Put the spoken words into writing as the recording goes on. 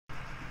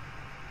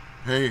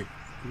Hey,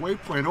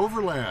 Waypoint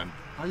Overland,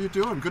 how you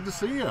doing? Good to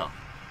see you.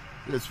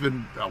 It's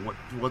been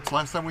what's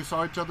last time we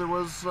saw each other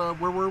was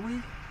where were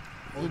we?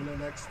 Overland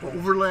Expo.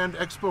 Overland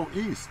Expo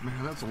East.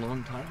 Man, that's a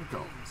long time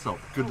ago. So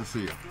good to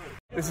see you.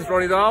 This is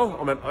Ronnie Dahl.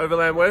 I'm at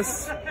Overland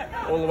West,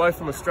 all the way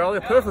from Australia,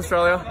 Perth,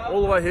 Australia,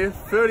 all the way here.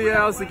 30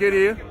 hours to get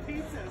here.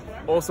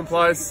 Awesome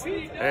place.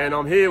 And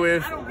I'm here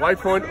with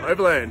Waypoint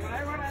Overland.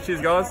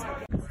 Cheers, guys.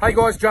 Hey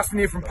guys, Justin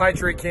here from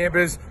Patriot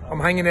Campers. I'm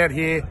hanging out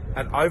here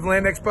at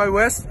Overland Expo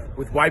West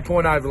with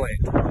Waypoint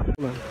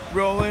Overland.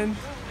 Roland,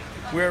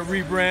 we're at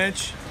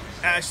Rebranch,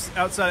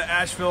 outside of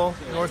Asheville,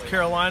 North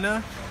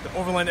Carolina, the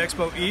Overland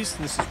Expo East,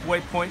 and this is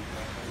Waypoint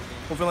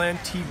Overland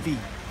TV.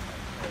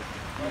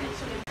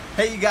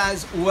 Hey you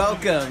guys,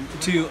 welcome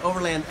to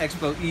Overland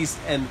Expo East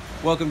and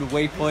welcome to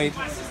Waypoint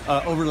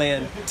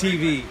Overland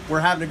TV. We're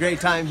having a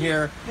great time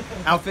here.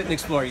 Outfit and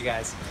explore, you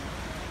guys.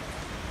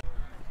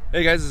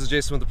 Hey guys, this is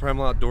Jason with the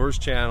Primal Outdoors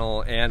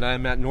channel, and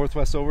I'm at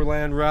Northwest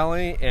Overland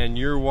Rally, and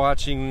you're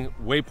watching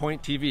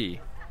Waypoint TV.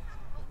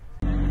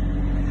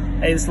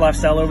 Hey, this is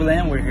Lifestyle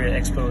Overland. We're here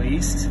at Expo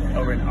East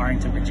over in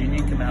Arlington, Virginia.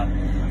 Come out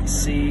and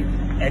see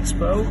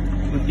Expo.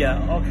 We've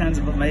got all kinds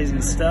of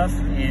amazing stuff,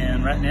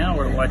 and right now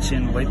we're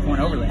watching Waypoint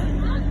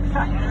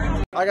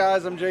Overland. Hi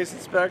guys, I'm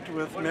Jason Specht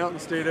with Mountain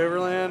State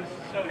Overland,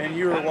 and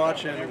you are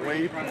watching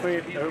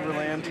Waypoint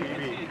Overland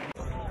TV.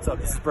 What's up,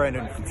 this is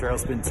Brandon from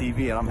Trailspin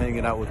TV, and I'm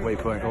hanging out with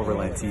Waypoint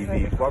Overland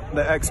TV. Welcome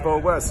to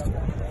Expo West.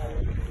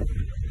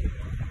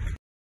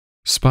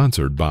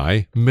 Sponsored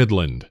by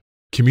Midland.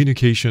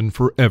 Communication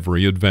for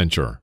every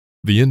adventure.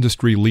 The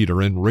industry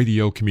leader in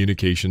radio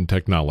communication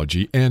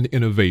technology and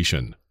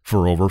innovation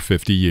for over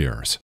 50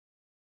 years.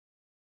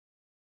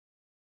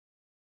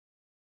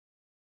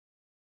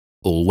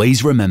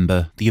 Always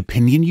remember, the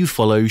opinion you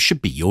follow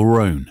should be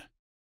your own.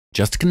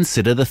 Just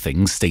consider the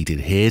things stated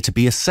here to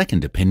be a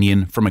second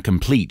opinion from a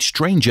complete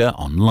stranger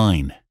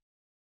online.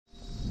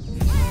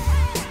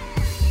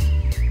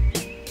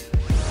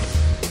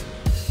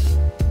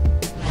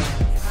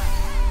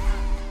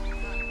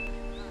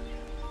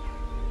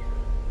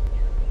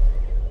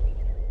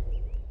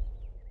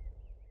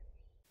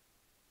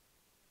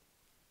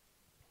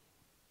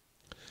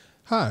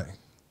 Hi,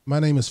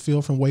 my name is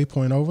Phil from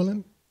Waypoint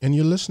Overland, and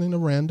you're listening to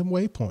Random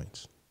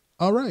Waypoints.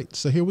 All right,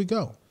 so here we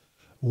go.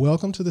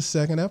 Welcome to the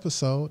second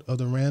episode of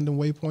the Random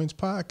Waypoints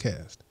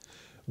podcast.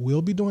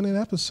 We'll be doing an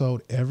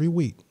episode every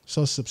week,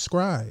 so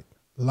subscribe,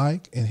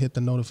 like, and hit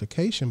the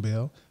notification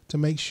bell to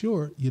make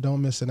sure you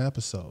don't miss an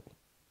episode.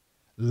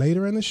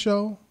 Later in the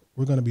show,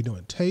 we're going to be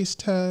doing taste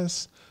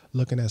tests,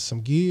 looking at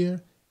some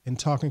gear, and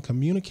talking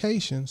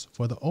communications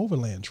for the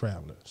overland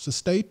traveler, so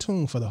stay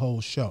tuned for the whole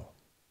show.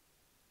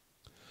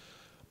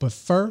 But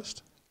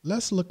first,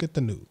 let's look at the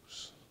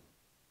news.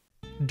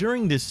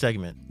 During this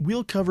segment,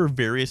 we'll cover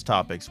various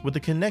topics with a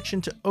connection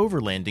to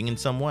overlanding in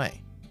some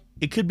way.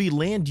 It could be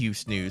land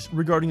use news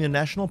regarding the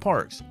national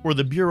parks or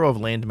the Bureau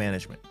of Land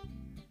Management.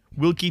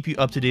 We'll keep you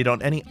up to date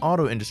on any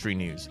auto industry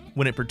news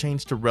when it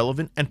pertains to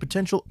relevant and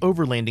potential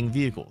overlanding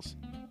vehicles.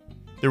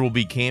 There will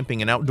be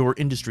camping and outdoor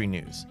industry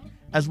news,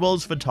 as well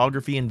as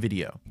photography and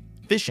video,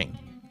 fishing,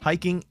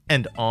 hiking,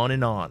 and on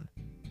and on.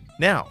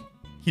 Now,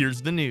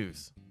 here's the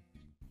news.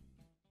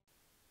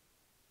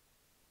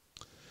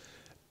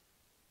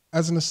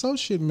 As an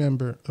associate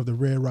member of the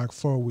Red Rock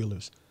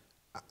Four-Wheelers,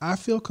 I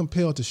feel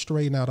compelled to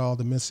straighten out all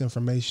the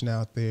misinformation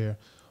out there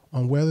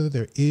on whether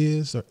there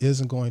is or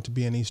isn't going to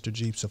be an Easter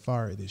Jeep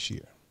Safari this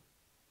year.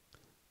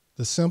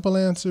 The simple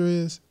answer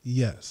is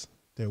yes,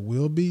 there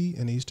will be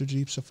an Easter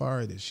Jeep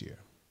Safari this year.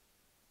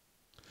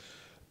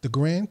 The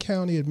Grand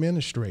County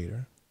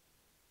Administrator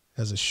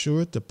has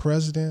assured the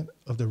president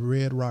of the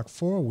Red Rock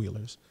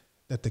Four-Wheelers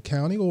that the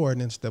county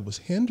ordinance that was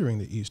hindering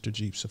the Easter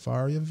Jeep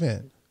Safari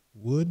event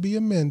would be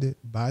amended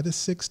by the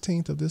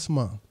 16th of this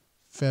month,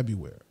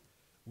 February,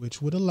 which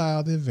would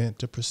allow the event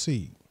to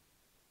proceed.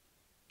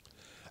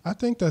 I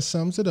think that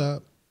sums it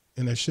up,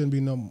 and there shouldn't be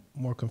no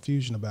more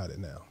confusion about it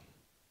now.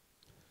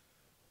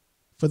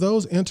 For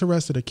those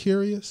interested or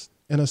curious,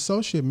 an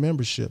associate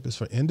membership is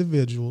for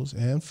individuals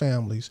and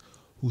families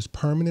whose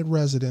permanent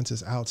residence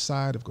is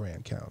outside of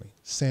Grand County,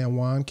 San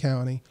Juan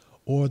County,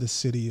 or the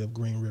city of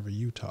Green River,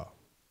 Utah.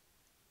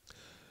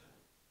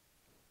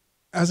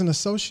 As an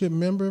associate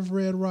member of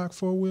Red Rock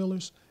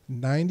Four-Wheelers,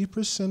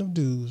 90% of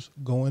dues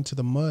go into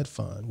the MUD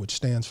Fund, which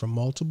stands for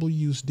Multiple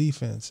Use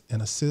Defense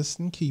and assists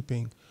in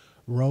keeping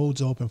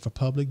roads open for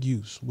public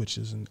use, which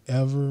is an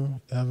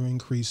ever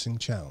increasing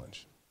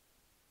challenge.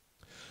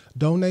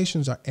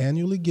 Donations are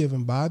annually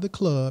given by the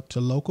club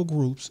to local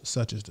groups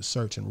such as the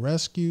Search and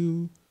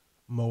Rescue,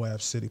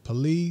 Moab City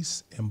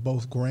Police, and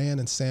both Grand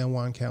and San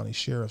Juan County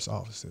Sheriff's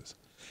Offices,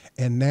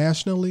 and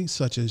nationally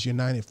such as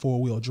United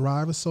Four-Wheel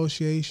Drive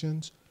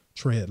Associations,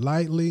 Tread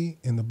Lightly,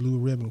 and the Blue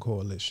Ribbon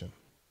Coalition.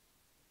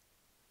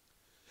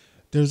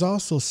 There's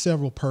also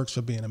several perks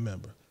for being a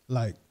member,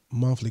 like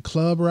monthly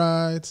club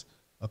rides,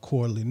 a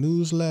quarterly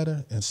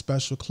newsletter, and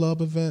special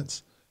club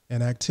events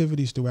and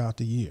activities throughout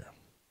the year.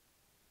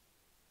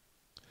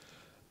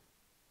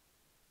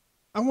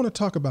 I want to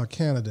talk about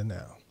Canada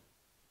now.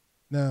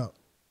 Now,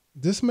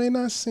 This may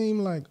not seem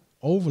like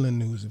Overland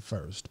news at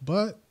first,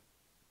 but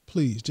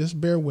please just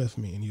bear with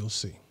me and you'll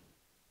see.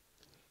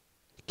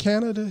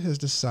 Canada has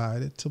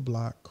decided to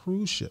block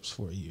cruise ships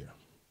for a year.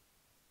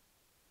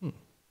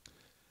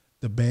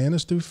 The ban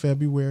is through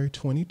February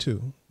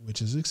 22,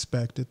 which is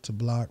expected to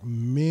block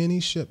many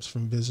ships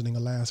from visiting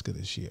Alaska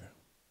this year.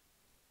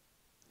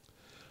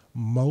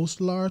 Most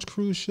large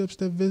cruise ships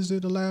that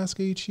visit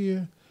Alaska each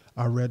year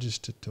are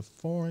registered to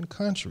foreign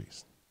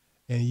countries,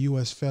 and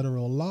U.S.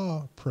 federal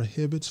law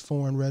prohibits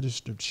foreign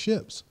registered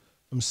ships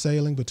from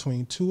sailing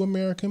between two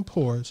American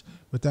ports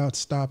without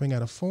stopping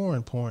at a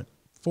foreign port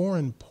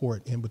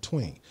in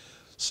between.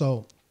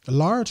 So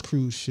large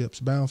cruise ships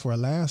bound for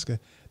Alaska,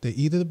 they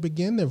either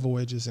begin their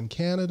voyages in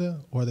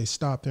Canada or they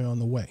stop there on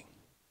the way.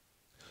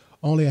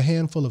 Only a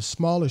handful of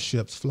smaller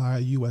ships fly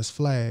a U.S.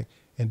 flag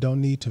and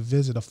don't need to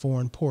visit a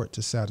foreign port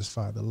to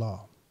satisfy the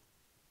law.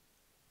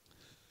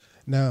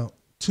 Now,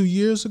 2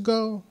 years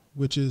ago,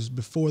 which is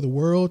before the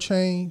world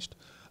changed,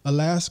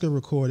 Alaska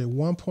recorded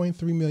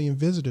 1.3 million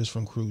visitors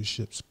from cruise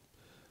ships.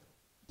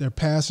 Their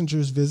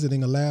passengers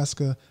visiting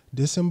Alaska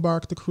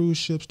disembarked the cruise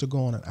ships to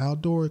go on an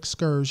outdoor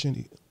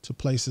excursion to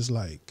places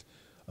like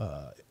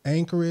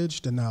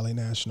Anchorage, Denali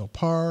National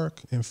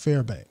Park, and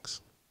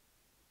Fairbanks.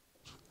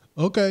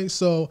 Okay,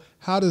 so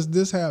how does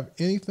this have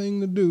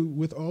anything to do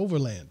with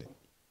overlanding?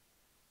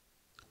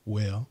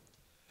 Well,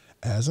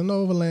 as an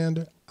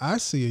overlander, I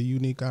see a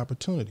unique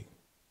opportunity.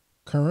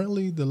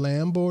 Currently, the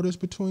land borders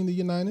between the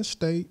United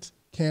States,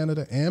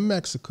 Canada, and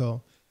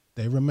Mexico,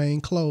 they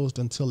remain closed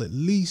until at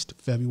least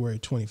February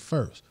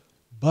 21st.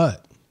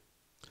 But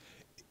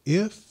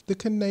if the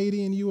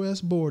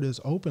Canadian-U.S. border is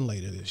open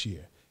later this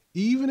year,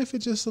 even if it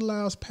just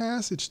allows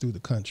passage through the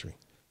country,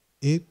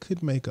 it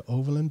could make an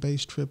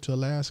overland-based trip to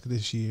Alaska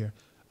this year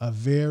a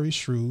very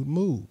shrewd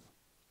move.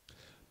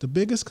 The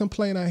biggest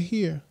complaint I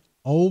hear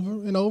over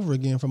and over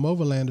again from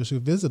overlanders who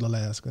visit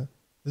Alaska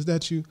is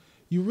that you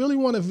really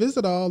want to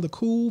visit all the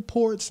cool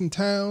ports and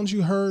towns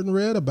you heard and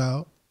read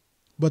about,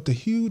 but the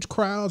huge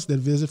crowds that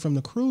visit from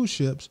the cruise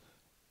ships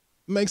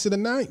makes it a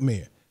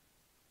nightmare.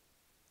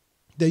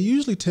 They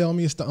usually tell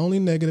me it's the only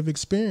negative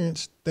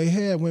experience they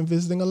had when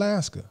visiting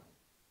Alaska.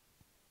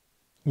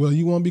 Well,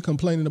 you won't be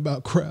complaining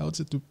about crowds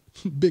at the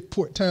big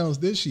port towns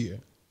this year.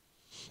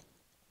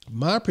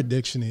 My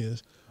prediction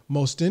is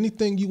most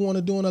anything you want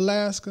to do in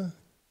Alaska,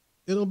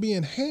 it'll be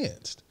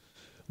enhanced.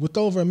 With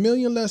over 1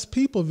 million less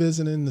people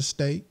visiting the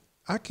state,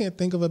 I can't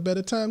think of a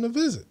better time to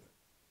visit.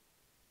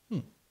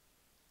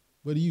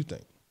 What do you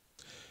think?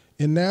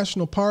 In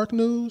national park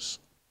news,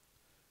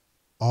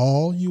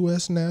 all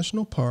U.S.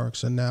 national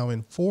parks are now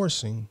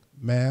enforcing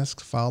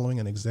masks following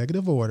an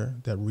executive order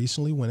that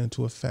recently went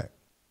into effect.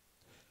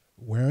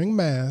 Wearing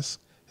masks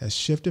has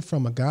shifted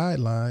from a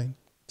guideline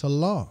to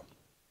law.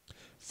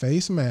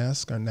 Face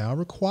masks are now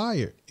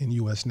required in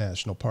U.S.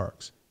 national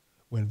parks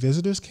when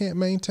visitors can't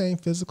maintain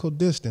physical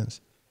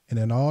distance and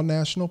in all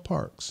national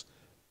parks,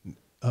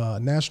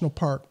 National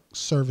Park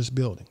Service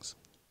buildings.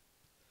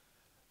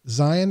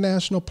 Zion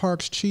National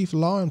Park's chief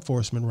law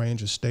enforcement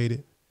ranger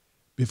stated,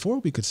 "Before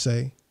we could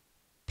say,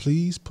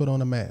 please put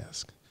on a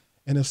mask.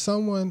 And if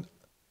someone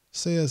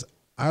says,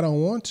 I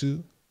don't want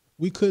to,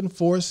 we couldn't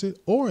force it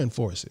or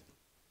enforce it.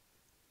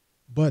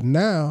 But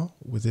now,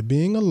 with it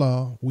being a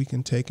law, we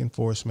can take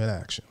enforcement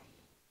action."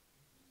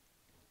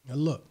 Now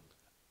look,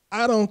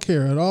 I don't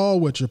care at all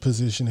what your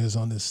position is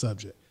on this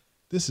subject.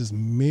 This is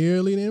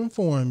merely to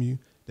inform you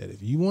that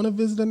if you want to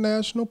visit a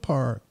national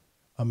park,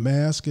 a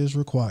mask is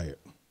required.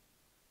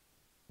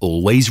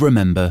 Always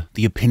remember,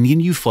 the opinion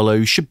you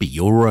follow should be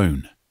your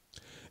own.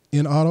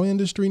 In auto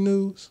industry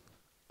news,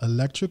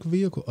 electric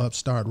vehicle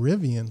upstart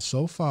Rivian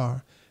so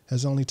far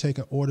has only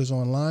taken orders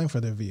online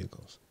for their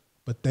vehicles,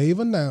 but they've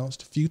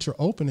announced future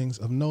openings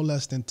of no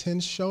less than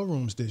 10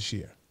 showrooms this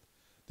year.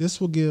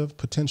 This will give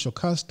potential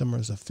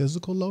customers a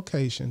physical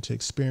location to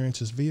experience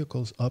its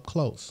vehicles up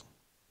close.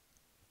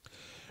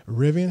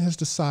 Rivian has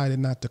decided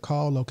not to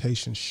call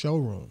locations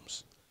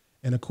showrooms,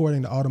 and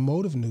according to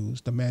automotive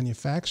news, the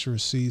manufacturer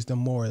sees them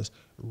more as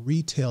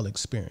retail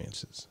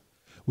experiences,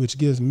 which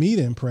gives me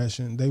the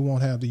impression they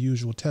won't have the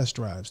usual test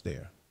drives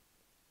there.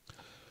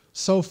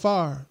 So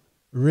far,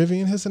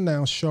 Rivian has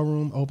announced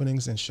showroom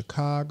openings in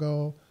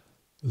Chicago,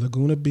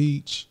 Laguna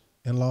Beach,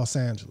 and Los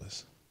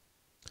Angeles.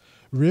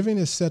 Rivian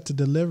is set to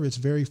deliver its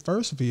very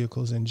first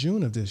vehicles in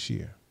June of this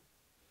year.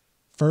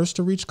 First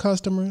to reach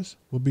customers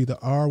will be the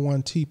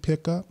R1T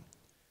pickup,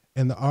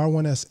 and the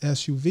R1S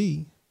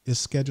SUV is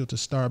scheduled to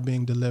start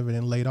being delivered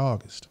in late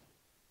August.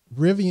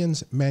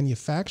 Rivian's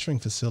manufacturing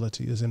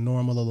facility is in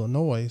Normal,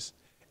 Illinois,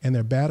 and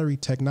their battery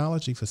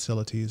technology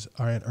facilities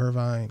are in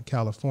Irvine,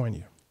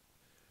 California.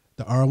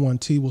 The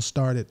R1T will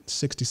start at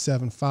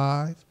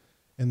 $67,500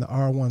 and the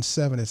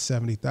R17 at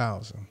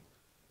 $70,000,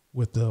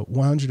 with the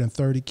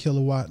 130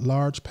 kilowatt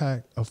large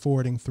pack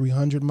affording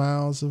 300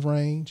 miles of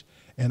range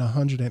and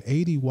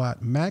 180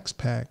 watt max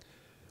pack,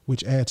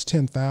 which adds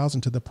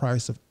 $10,000 to the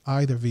price of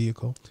either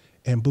vehicle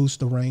and boosts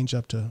the range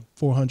up to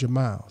 400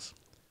 miles.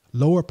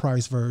 Lower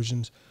price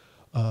versions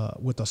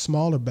with a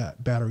smaller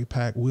battery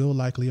pack will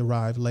likely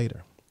arrive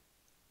later.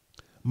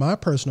 My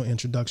personal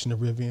introduction to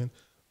Rivian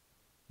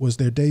was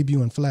their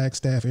debut in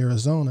Flagstaff,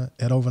 Arizona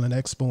at Overland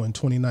Expo in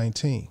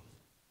 2019.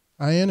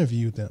 I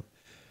interviewed them.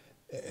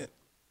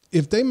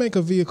 If they make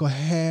a vehicle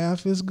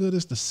half as good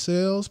as the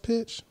sales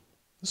pitch,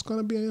 it's going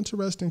to be an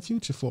interesting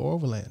future for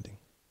overlanding.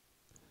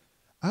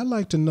 I'd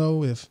like to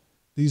know if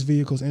these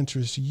vehicles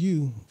interest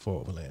you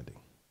for overlanding.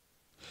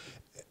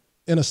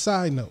 And a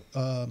side note,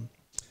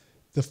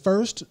 the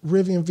first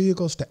Rivian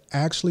vehicles to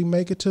actually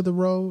make it to the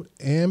road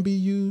and be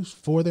used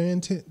for their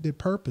intended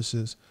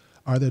purposes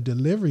are the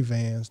delivery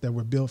vans that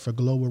were built for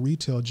global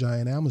retail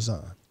giant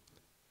Amazon.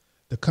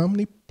 The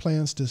company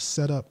plans to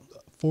set up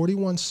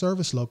 41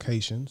 service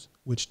locations,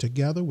 which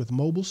together with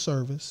mobile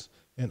service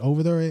and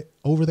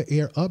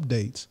over-the-air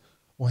updates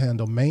will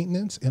handle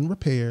maintenance and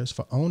repairs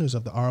for owners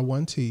of the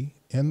R1T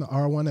and the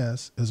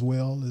R1S, as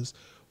well as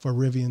for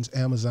Rivian's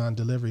Amazon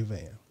delivery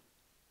van.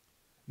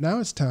 Now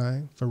it's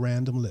time for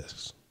Random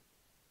Lists.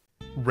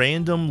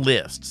 Random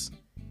Lists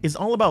is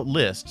all about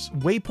lists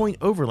Waypoint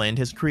Overland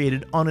has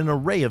created on an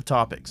array of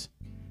topics,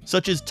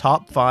 such as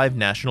top 5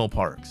 national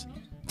parks,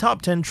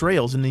 top 10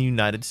 trails in the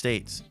United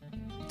States,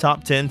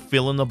 top 10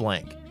 fill in the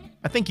blank.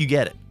 I think you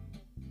get it.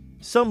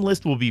 Some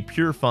lists will be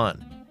pure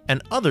fun,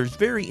 and others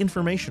very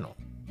informational.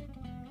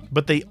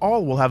 But they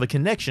all will have a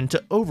connection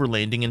to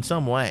overlanding in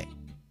some way.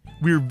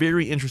 We're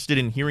very interested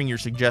in hearing your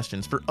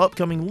suggestions for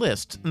upcoming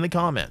lists in the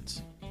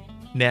comments.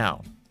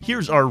 Now,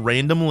 here's our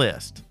random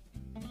list.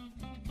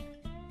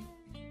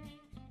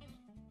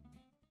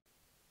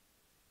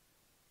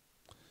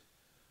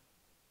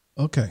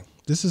 Okay,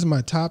 this is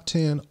my top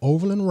 10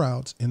 overland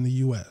routes in the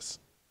U.S.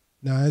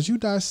 Now, as you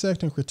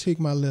dissect and critique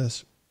my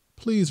list,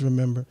 please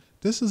remember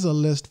this is a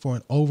list for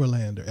an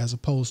overlander as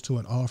opposed to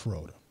an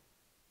off-roader.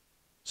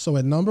 So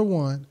at number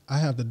 1, I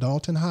have the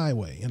Dalton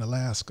Highway in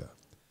Alaska.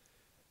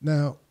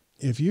 Now,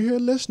 if you're here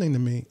listening to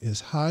me, it's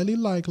highly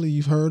likely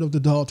you've heard of the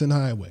Dalton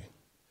Highway.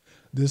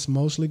 This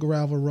mostly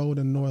gravel road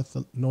in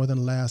northern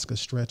Alaska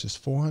stretches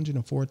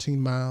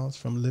 414 miles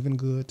from Living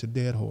Good to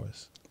Dead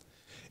Horse.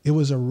 It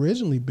was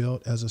originally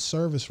built as a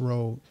service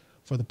road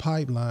for the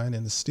pipeline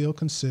and is still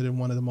considered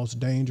one of the most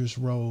dangerous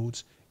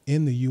roads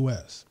in the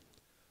U.S.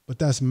 But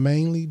that's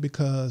mainly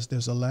because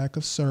there's a lack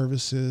of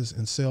services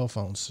and cell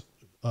phone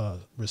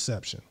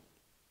reception.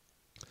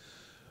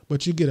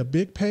 But you get a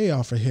big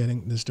payoff for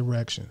heading this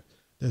direction.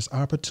 There's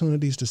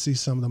opportunities to see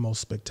some of the most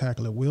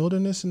spectacular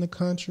wilderness in the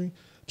country,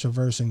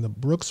 traversing the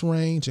Brooks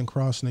Range and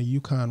crossing the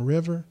Yukon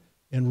River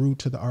en route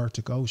to the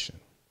Arctic Ocean.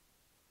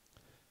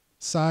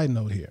 Side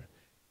note here,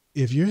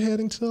 if you're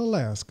heading to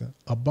Alaska,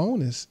 a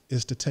bonus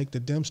is to take the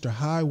Dempster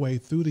Highway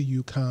through the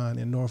Yukon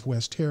and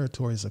Northwest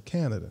Territories of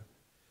Canada.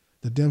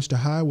 The Dempster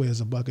Highway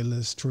is a bucket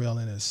list trail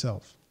in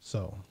itself.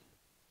 So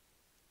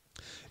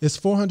it's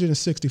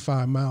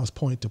 465 miles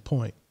point to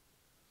point.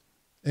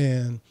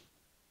 And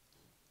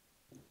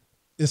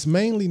it's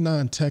mainly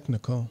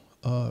non-technical,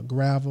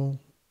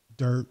 gravel,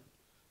 dirt,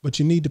 but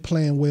you need to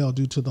plan well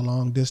due to the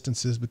long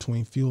distances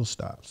between fuel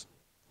stops.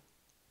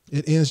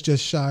 It ends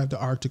just shy of the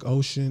Arctic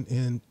Ocean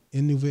in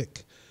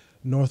Inuvik,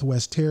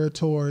 Northwest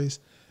Territories,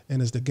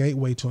 and is the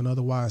gateway to an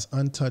otherwise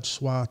untouched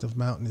swath of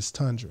mountainous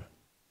tundra.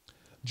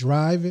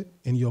 Drive it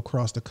and you'll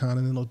cross the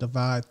Continental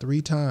Divide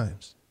 3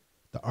 times,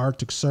 the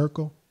Arctic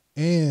Circle,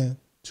 and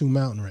 2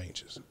 mountain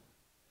ranges.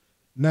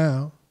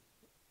 Now,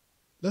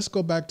 let's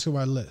go back to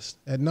our list.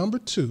 At number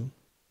 2,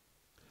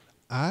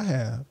 I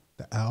have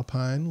the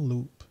Alpine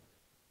Loop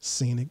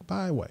Scenic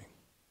Byway.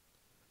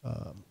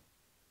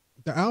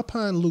 The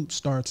Alpine Loop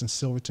starts in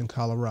Silverton,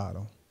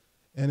 Colorado,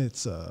 and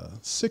it's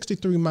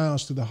 63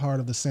 miles through the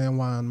heart of the San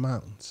Juan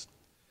Mountains,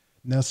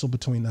 nestled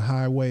between the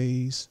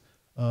highways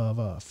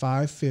of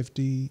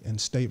 550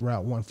 and State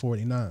Route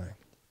 149.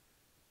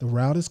 The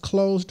route is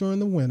closed during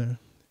the winter,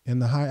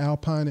 and the high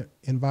alpine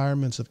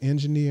environments of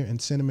Engineer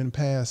and Cinnamon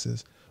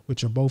Passes,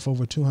 which are both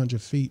over 200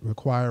 feet,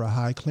 require a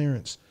high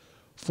clearance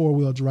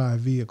 4-wheel drive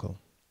vehicle.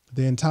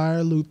 The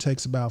entire loop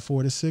takes about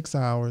 4 to 6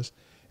 hours,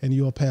 and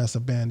you'll pass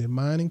abandoned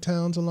mining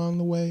towns along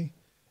the way,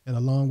 and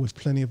along with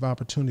plenty of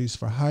opportunities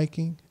for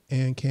hiking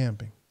and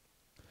camping.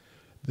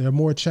 There are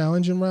more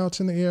challenging routes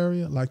in the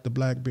area, like the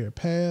Black Bear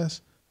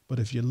Pass, but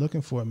if you're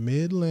looking for a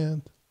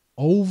mid-length,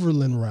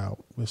 overland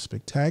route with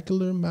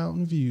spectacular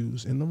mountain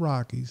views in the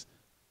Rockies,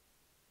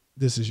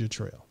 this is your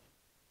trail.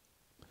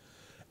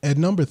 At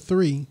number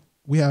 3,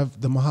 we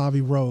have the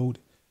Mojave Road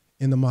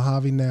in the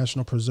Mojave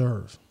National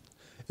Preserve.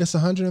 It's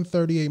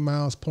 138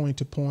 miles point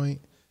to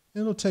point,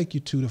 and it'll take you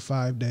 2 to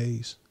 5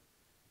 days.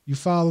 You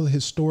follow the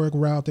historic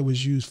route that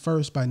was used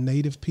first by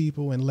native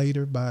people and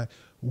later by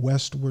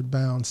westward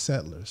bound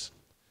settlers.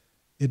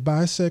 It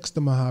bisects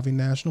the Mojave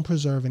National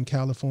Preserve in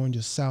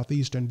California's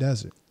southeastern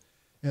desert.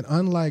 And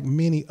unlike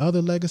many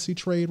other legacy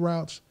trade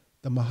routes,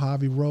 the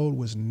Mojave Road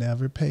was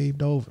never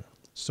paved over.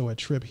 So a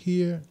trip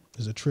here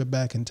is a trip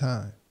back in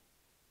time.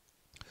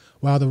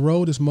 While the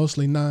road is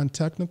mostly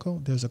non-technical,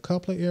 there's a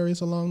couple of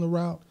areas along the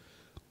route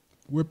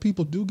where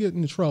people do get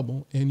into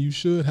trouble, and you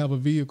should have a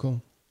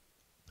vehicle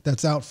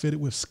that's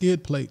outfitted with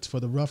skid plates for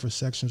the rougher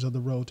sections of the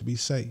road to be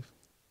safe.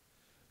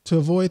 To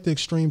avoid the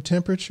extreme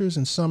temperatures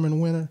in summer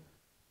and winter,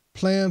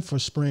 Plan for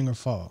spring or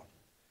fall.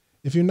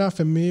 If you're not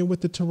familiar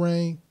with the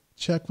terrain,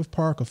 check with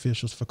park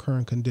officials for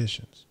current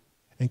conditions.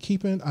 And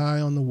keep an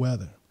eye on the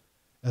weather,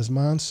 as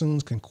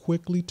monsoons can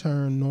quickly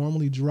turn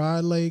normally dry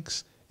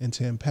lakes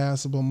into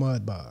impassable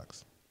mud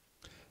bogs.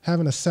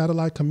 Having a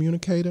satellite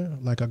communicator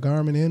like a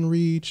Garmin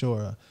inReach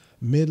or a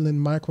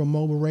Midland Micro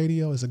Mobile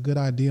radio is a good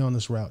idea on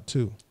this route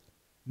too.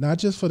 Not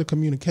just for the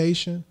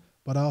communication,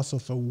 but also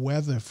for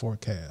weather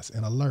forecasts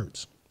and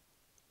alerts.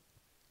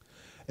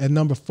 At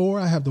number 4,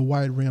 I have the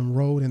White Rim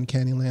Road in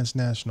Canyonlands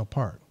National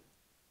Park.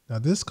 Now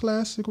this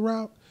classic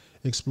route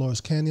explores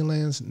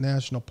Canyonlands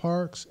National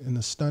Parks in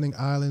the stunning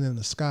Island in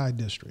the Sky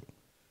District,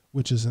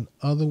 which is an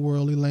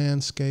otherworldly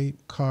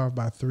landscape carved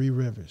by 3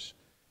 rivers.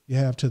 You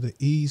have to the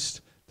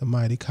east the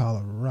mighty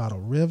Colorado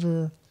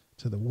River,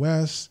 to the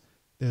west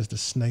there's the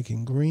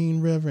Snaking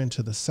Green River, and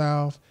to the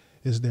south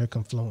is their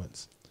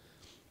confluence.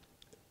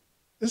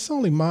 It's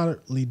only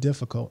moderately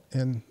difficult,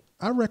 and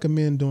I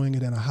recommend doing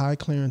it in a high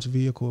clearance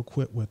vehicle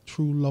equipped with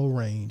true low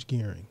range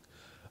gearing,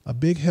 a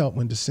big help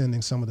when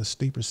descending some of the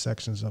steeper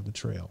sections of the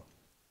trail.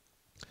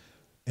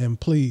 And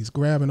please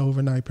grab an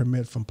overnight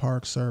permit from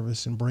Park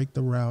Service and break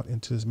the route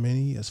into as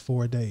many as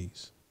 4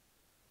 days.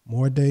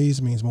 More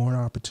days means more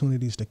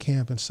opportunities to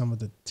camp in some of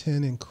the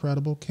 10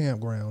 incredible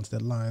campgrounds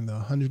that line the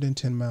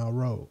 110-mile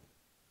road.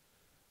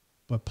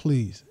 But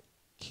please,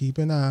 keep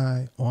an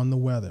eye on the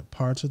weather.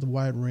 Parts of the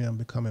White Rim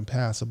become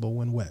impassable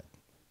when wet.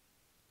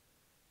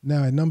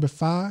 Now at number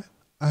 5,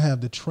 I have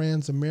the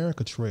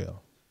Trans-America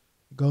Trail.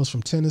 It goes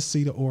from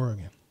Tennessee to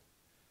Oregon.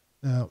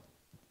 Now,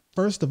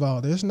 first of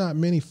all, there's not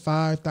many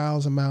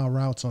 5,000-mile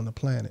routes on the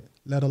planet,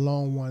 let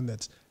alone one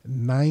that's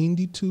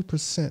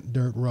 92%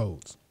 dirt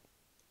roads.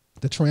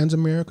 The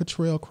Trans-America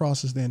Trail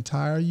crosses the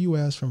entire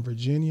U.S. from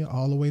Virginia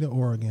all the way to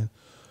Oregon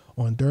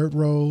on dirt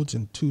roads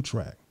and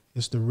 2-track.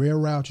 It's the rare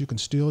route you can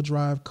still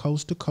drive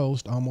coast to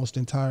coast almost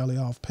entirely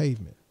off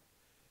pavement.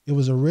 It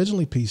was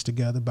originally pieced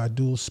together by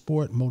dual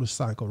sport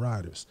motorcycle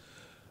riders,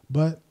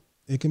 but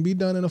it can be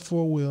done in a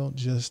 4-wheel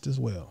just as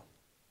well.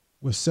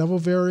 With several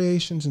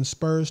variations and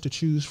spurs to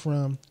choose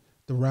from,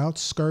 the route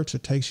skirts or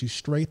takes you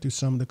straight through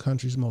some of the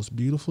country's most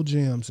beautiful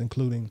gems,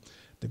 including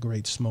the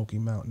Great Smoky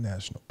Mountain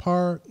National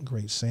Park,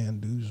 Great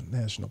Sand Dunes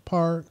National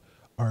Park,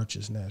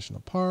 Arches National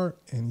Park,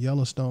 and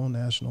Yellowstone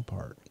National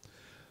Park.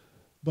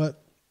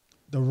 But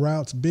the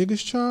route's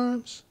biggest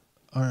charms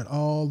are in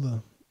all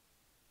the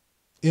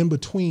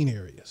in-between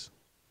areas.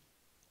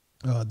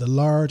 The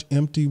large,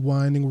 empty,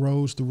 winding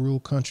roads through rural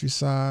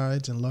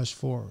countrysides and lush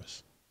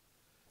forests.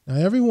 Now,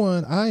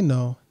 everyone I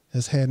know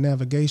has had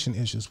navigation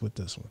issues with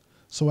this one,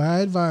 so I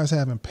advise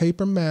having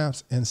paper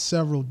maps and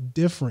several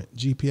different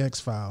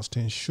GPX files to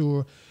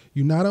ensure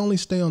you not only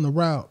stay on the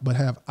route, but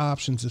have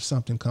options if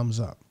something comes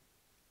up.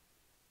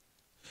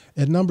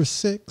 At number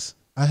 6,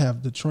 I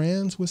have the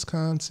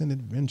Trans-Wisconsin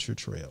Adventure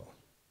Trail.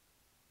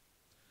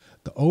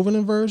 The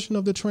Overland version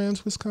of the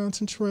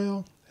Trans-Wisconsin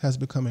Trail has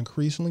become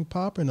increasingly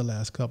popular in the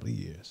last couple of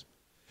years.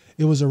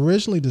 It was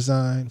originally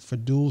designed for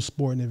dual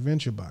sport and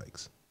adventure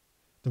bikes.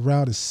 The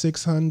route is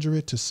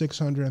 600 to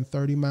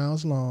 630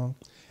 miles long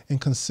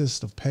and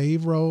consists of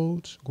paved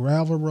roads,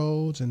 gravel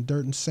roads, and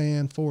dirt and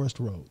sand forest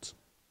roads.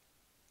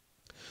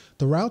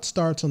 The route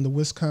starts on the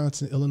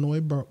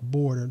Wisconsin-Illinois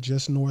border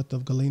just north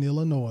of Galena,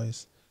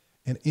 Illinois,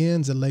 and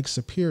ends at Lake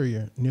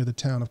Superior near the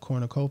town of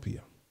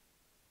Cornucopia.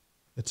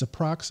 It's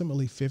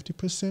approximately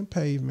 50%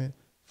 pavement,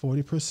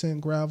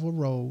 40% gravel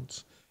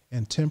roads,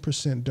 and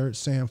 10% dirt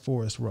sand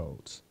forest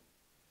roads.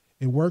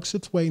 It works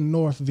its way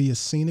north via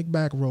scenic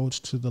back roads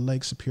to the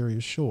Lake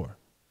Superior shore.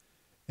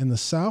 And the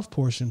south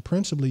portion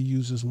principally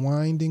uses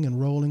winding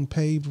and rolling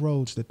paved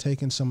roads that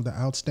take in some of the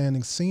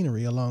outstanding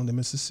scenery along the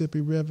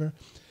Mississippi River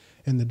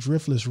and the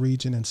driftless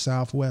region in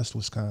southwest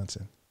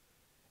Wisconsin.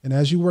 And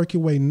as you work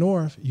your way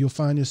north, you'll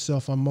find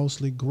yourself on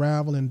mostly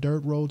gravel and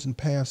dirt roads and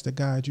paths that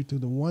guide you through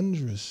the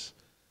wondrous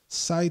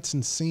sights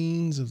and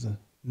scenes of the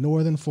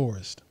northern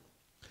forest.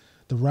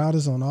 The route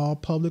is on all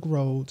public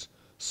roads,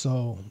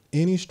 so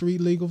any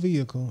street legal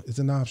vehicle is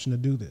an option to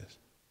do this.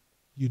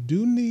 You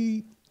do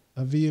need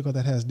a vehicle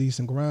that has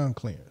decent ground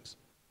clearance,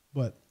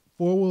 but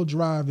 4-wheel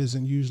drive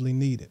isn't usually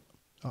needed.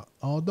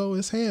 Although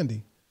it's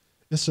handy,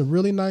 it's a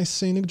really nice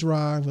scenic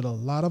drive with a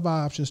lot of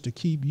options to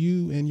keep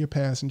you and your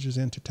passengers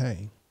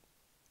entertained.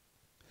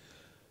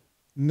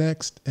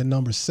 Next, at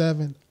number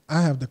 7,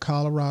 I have the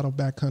Colorado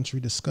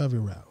Backcountry Discovery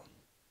Route.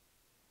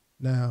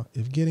 Now,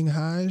 if getting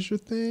high is your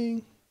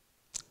thing,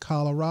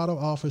 Colorado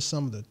offers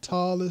some of the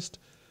tallest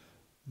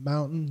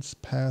mountains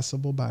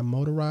passable by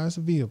motorized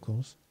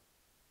vehicles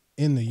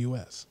in the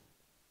U.S.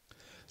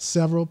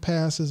 Several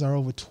passes are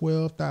over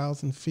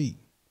 12,000 feet,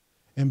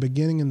 and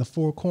beginning in the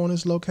Four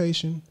Corners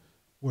location,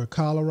 where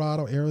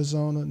Colorado,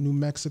 Arizona, New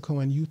Mexico,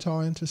 and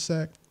Utah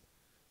intersect,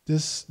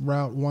 this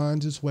route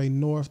winds its way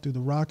north through the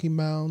Rocky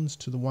Mountains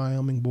to the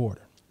Wyoming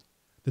border.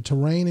 The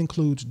terrain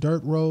includes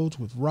dirt roads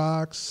with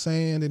rocks,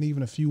 sand, and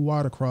even a few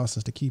water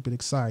crossings to keep it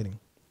exciting.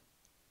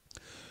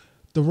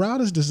 The route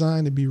is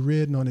designed to be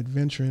ridden on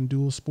adventure and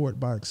dual sport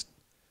bikes,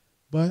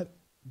 but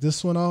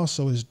this one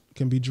also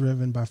can be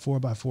driven by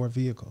 4x4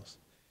 vehicles.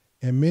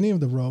 And many of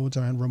the roads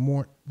are in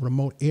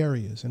remote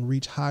areas and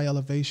reach high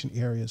elevation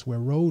areas where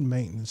road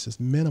maintenance is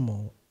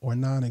minimal or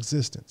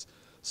non-existent.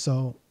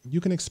 So you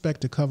can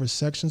expect to cover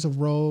sections of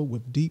road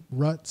with deep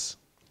ruts,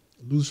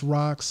 loose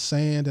rocks,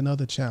 sand, and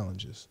other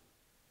challenges.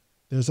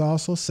 There's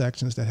also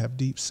sections that have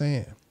deep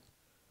sand.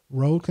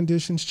 Road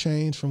conditions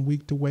change from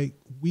week to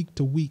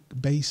week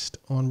based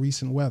on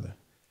recent weather.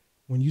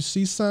 When you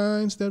see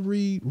signs that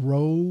read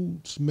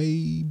roads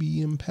may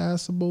be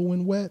impassable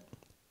when wet,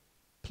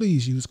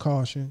 please use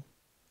caution.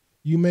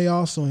 You may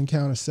also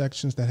encounter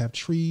sections that have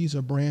trees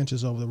or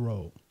branches over the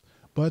road,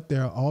 but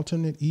there are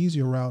alternate,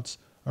 easier routes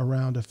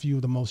around a few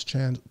of the most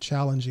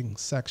challenging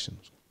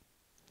sections.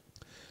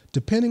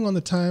 Depending on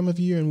the time of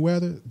year and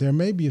weather, there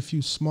may be a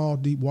few small,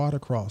 deep water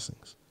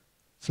crossings.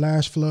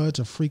 Flash floods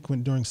are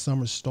frequent during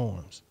summer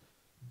storms.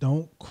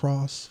 Don't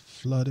cross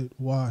flooded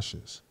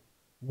washes.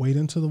 Wait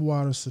until the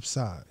water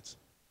subsides.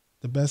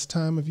 The best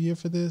time of year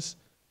for this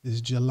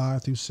is July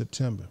through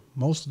September.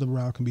 Most of the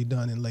route can be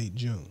done in late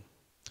June.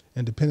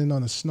 And depending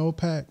on the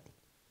snowpack,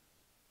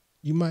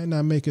 you might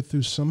not make it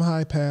through some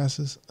high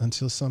passes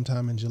until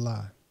sometime in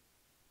July.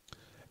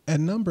 At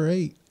number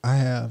 8, I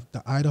have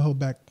the Idaho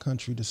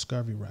Backcountry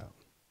Discovery Route.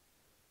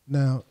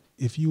 Now,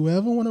 if you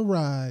ever want to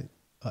ride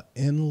an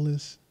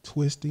endless,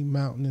 twisty,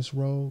 mountainous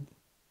road,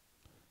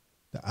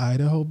 the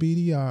Idaho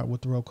BDR will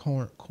throw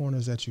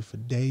corners at you for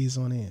days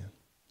on end.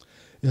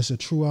 It's a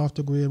true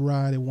off-the-grid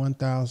ride at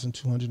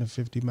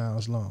 1,250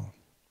 miles long.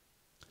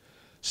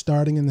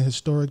 Starting in the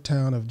historic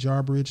town of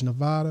Jarbidge,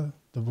 Nevada,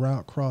 the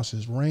route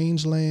crosses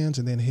rangelands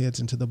and then heads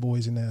into the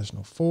Boise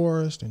National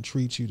Forest and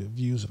treats you to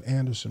views of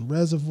Anderson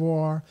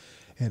Reservoir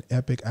and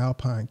epic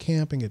alpine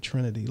camping at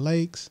Trinity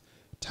Lakes,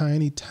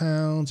 tiny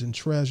towns and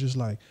treasures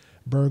like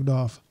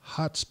Bergdorf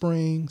Hot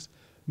Springs.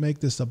 Make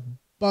this a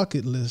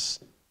bucket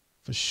list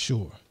for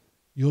sure.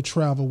 You'll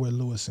travel where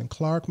Lewis and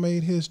Clark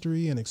made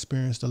history and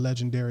experience the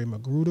legendary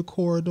Magruder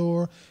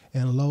Corridor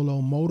and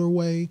Lolo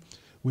Motorway,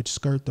 which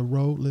skirt the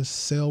roadless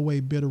Selway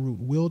Bitterroot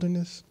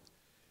Wilderness.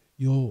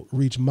 You'll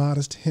reach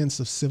modest hints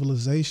of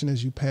civilization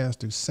as you pass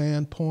through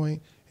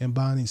Sandpoint and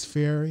Bonnie's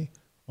Ferry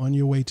on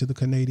your way to the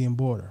Canadian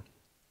border.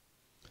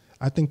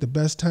 I think the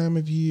best time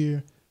of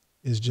year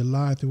is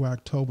July through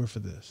October for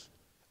this.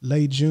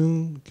 Late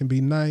June can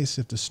be nice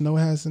if the snow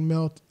has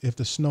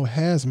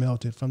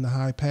melted from the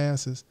high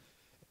passes,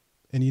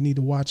 and you need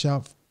to watch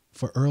out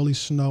for early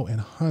snow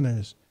and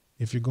hunters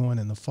if you're going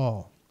in the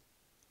fall.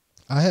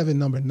 I have it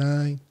number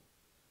 9,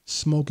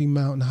 Smoky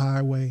Mountain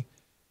Highway.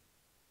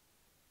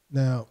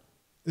 Now,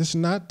 it's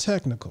not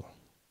technical,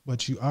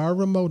 but you are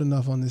remote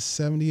enough on this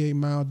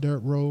 78-mile dirt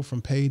road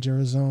from Page,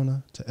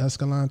 Arizona to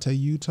Escalante,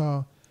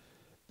 Utah,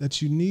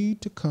 that you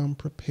need to come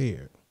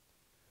prepared.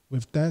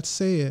 With that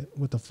said,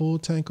 with a full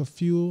tank of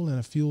fuel and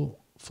a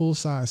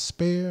full-size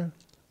spare,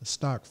 a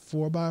stock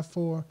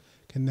 4x4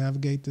 can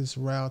navigate this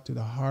route through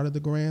the heart of the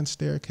Grand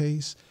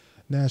Staircase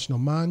National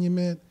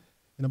Monument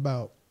in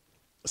about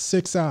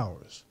 6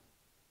 hours.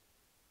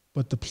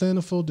 But the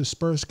plentiful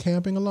dispersed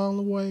camping along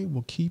the way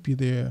will keep you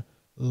there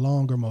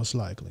longer, most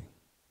likely.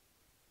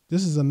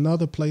 This is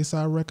another place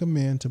I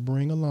recommend to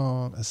bring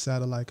along a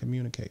satellite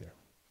communicator.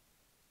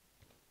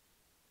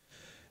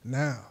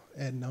 Now,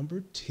 at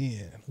number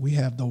 10, we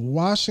have the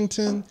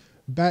Washington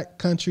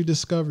Backcountry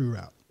Discovery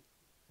Route.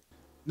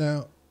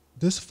 Now,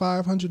 this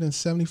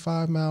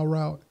 575-mile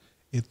route,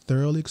 it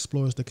thoroughly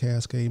explores the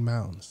Cascade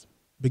Mountains,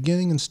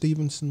 beginning in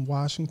Stevenson,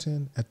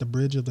 Washington at the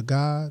Bridge of the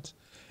Gods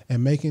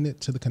and making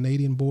it to the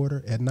Canadian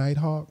border at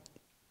Nighthawk.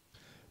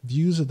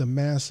 Views of the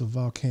massive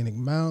volcanic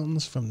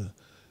mountains from the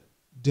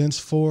dense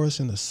forest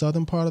in the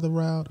southern part of the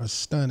route are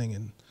stunning,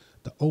 and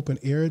the open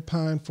arid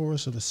pine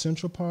forest of the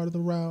central part of the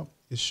route,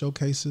 it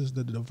showcases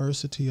the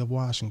diversity of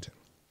Washington.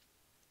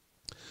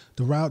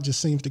 The route just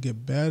seems to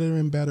get better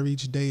and better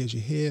each day as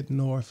you head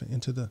north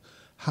into the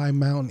high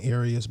mountain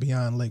areas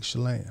beyond Lake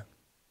Chelan.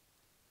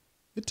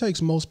 It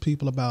takes most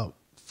people about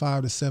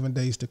 5 to 7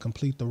 days to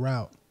complete the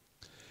route,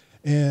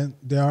 and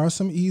there are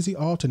some easy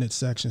alternate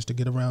sections to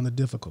get around the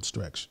difficult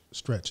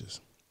stretches.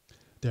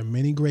 There are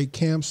many great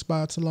camp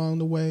spots along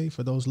the way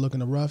for those looking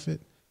to rough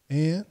it,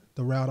 and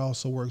the route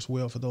also works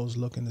well for those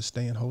looking to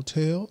stay in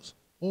hotels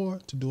or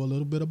to do a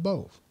little bit of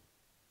both.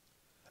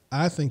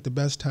 I think the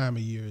best time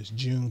of year is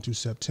June to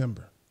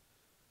September.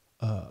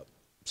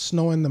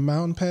 Snow in the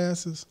mountain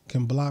passes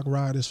can block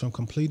riders from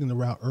completing the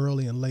route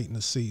early and late in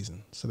the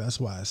season, so that's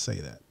why I say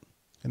that,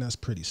 and that's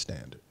pretty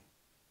standard.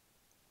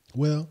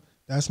 Well,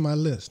 that's my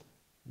list.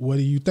 What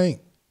do you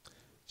think?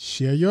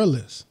 Share your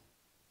list.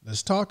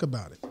 Let's talk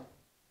about it.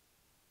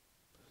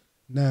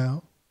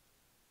 Now,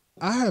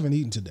 I haven't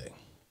eaten today.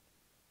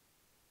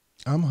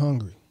 I'm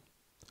hungry.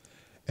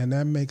 And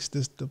that makes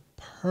this the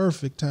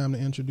perfect time to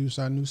introduce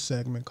our new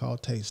segment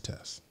called Taste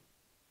Tests.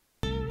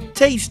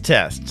 Taste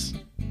Tests.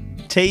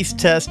 Taste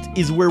Test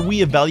is where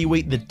we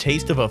evaluate the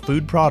taste of a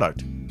food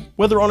product,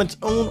 whether on its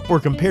own or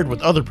compared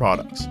with other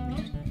products.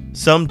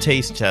 Some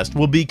taste tests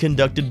will be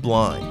conducted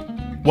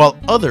blind, while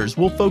others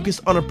will focus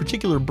on a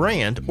particular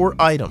brand or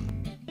item.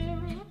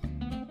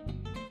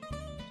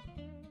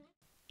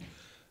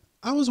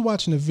 I was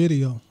watching a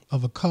video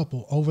of a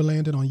couple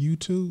overlanded on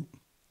YouTube,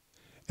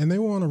 and they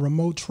were on a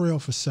remote trail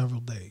for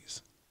several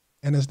days.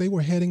 And as they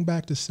were heading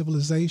back to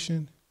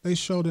civilization, they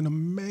showed an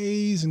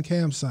amazing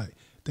campsite.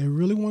 They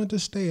really wanted to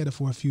stay at it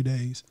for a few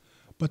days,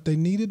 but they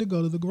needed to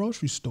go to the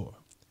grocery store.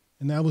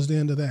 And that was the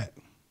end of that.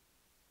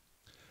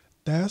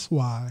 That's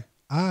why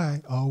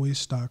I always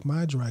stock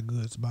my dry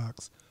goods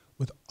box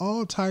with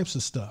all types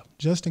of stuff,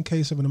 just in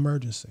case of an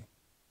emergency,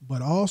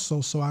 but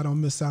also so I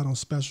don't miss out on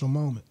special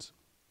moments.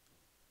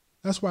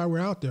 That's why we're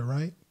out there,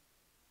 right?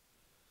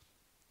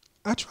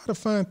 I try to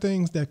find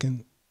things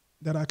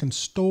that I can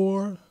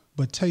store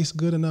but taste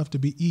good enough to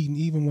be eaten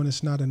even when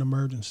it's not an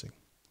emergency.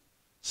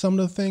 Some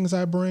of the things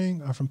I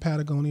bring are from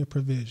Patagonia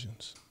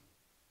Provisions.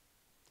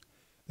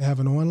 They have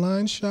an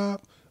online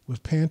shop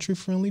with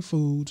pantry-friendly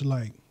foods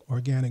like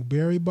organic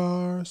berry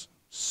bars,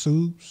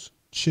 soups,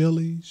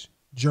 chilies,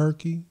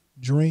 jerky,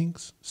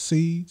 drinks,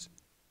 seeds,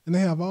 and they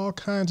have all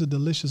kinds of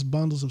delicious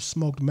bundles of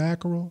smoked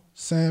mackerel,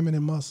 salmon,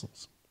 and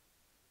mussels.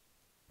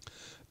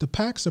 The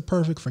packs are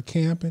perfect for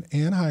camping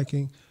and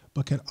hiking,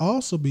 but can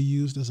also be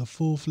used as a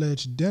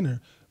full-fledged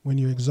dinner when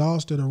you're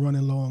exhausted or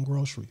running low on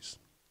groceries.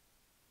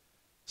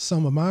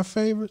 Some of my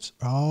favorites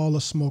are all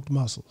the smoked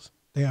mussels.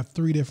 They have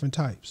 3 different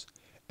types.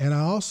 And I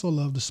also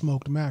love the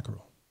smoked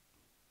mackerel.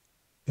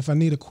 If I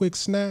need a quick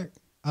snack,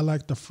 I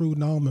like the fruit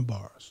and almond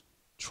bars.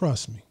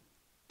 Trust me,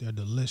 they're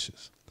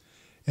delicious.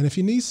 And if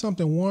you need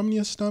something warm in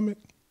your stomach,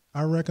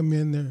 I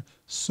recommend their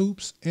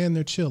soups and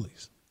their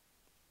chilies.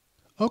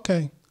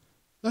 Okay,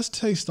 let's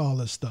taste all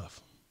this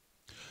stuff.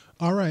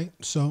 All right,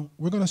 so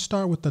we're going to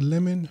start with the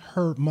lemon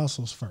herb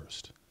mussels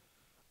first.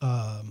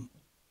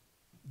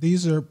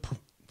 These are,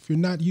 if you're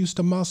not used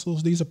to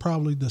mussels, these are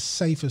probably the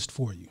safest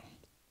for you.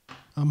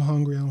 I'm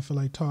hungry. I don't feel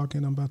like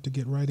talking. I'm about to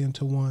get right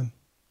into one.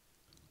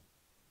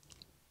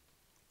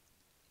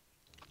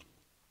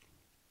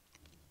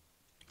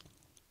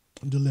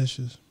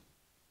 Delicious.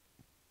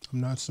 I'm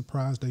not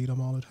surprised to eat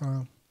them all the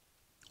time.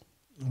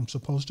 I'm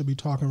supposed to be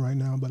talking right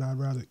now, but I'd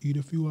rather eat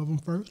a few of them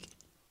first,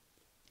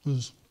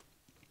 because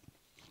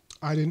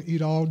I didn't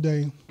eat all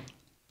day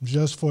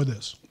just for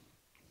this.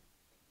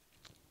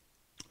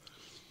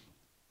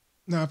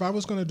 Now, if I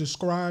was going to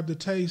describe the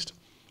taste,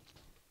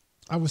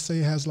 I would say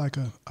it has like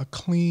a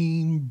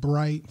clean,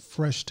 bright,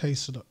 fresh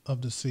taste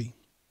of the sea.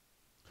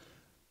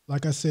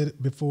 Like I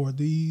said before,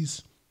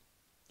 these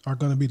are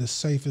going to be the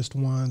safest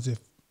ones if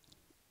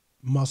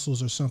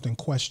mussels are something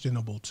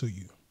questionable to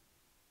you.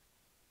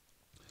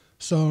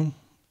 So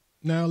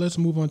now let's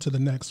move on to the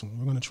next one.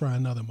 We're going to try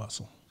another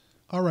mussel.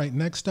 All right,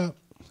 next up,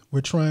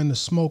 we're trying the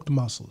smoked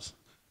mussels.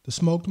 The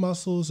smoked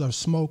mussels are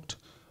smoked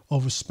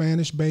over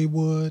Spanish bay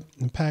wood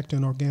and packed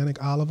in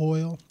organic olive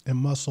oil and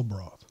mussel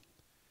broth.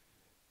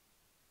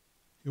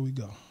 Here we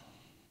go.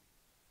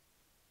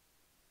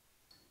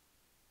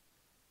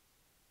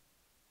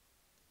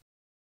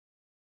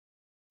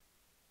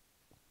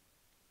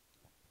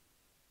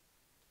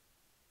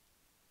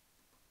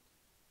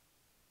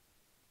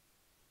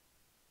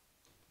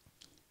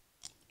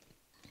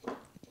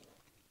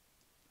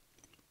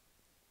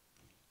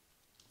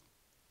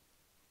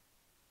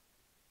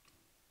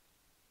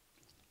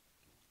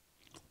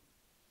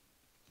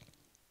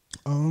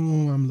 Oh,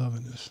 I'm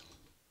loving this.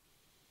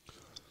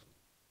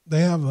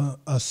 They have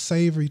a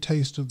savory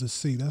taste of the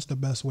sea. That's the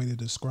best way to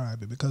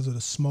describe it because of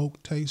the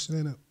smoke taste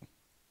in it.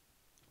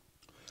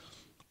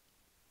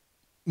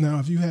 Now,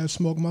 if you had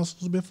smoked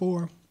mussels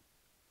before,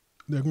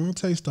 they're going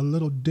to taste a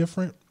little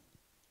different,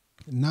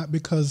 not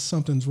because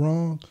something's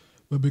wrong,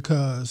 but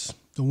because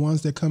the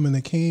ones that come in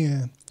the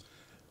can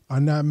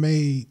are not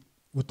made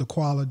with the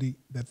quality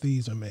that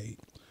these are made.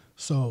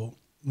 So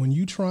when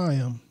you try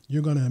them,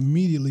 you're going to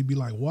immediately be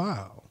like,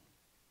 wow.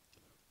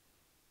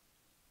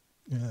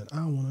 And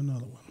I want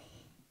another one.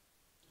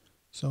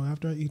 So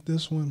after I eat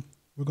this one,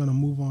 we're going to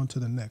move on to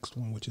the next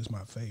one, which is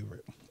my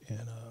favorite.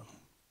 And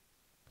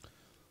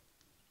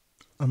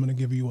I'm going to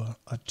give you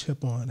a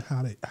tip on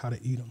how to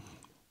eat them.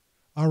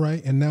 All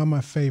right, and now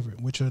my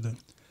favorite, which are the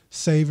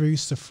savory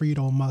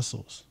sofrito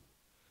mussels.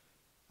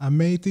 I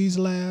made these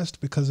last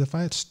because if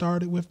I had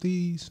started with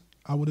these,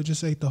 I would have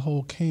just ate the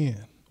whole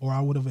can, or I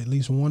would have at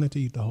least wanted to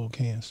eat the whole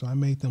can. So I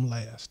made them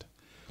last.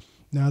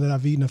 Now that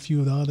I've eaten a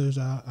few of the others,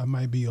 I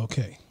might be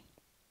okay.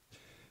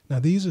 Now,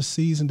 these are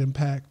seasoned and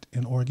packed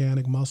in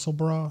organic mussel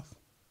broth,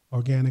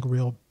 organic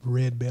real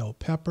red bell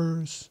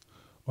peppers,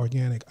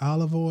 organic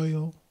olive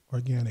oil,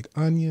 organic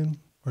onion,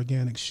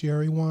 organic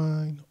sherry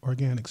wine,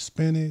 organic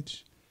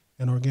spinach,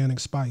 and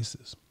organic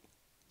spices.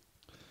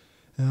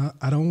 And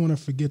I don't want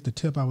to forget the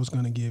tip I was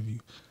going to give you,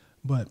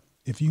 but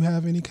if you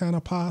have any kind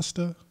of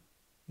pasta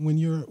when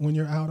you're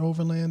out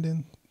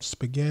overlanding,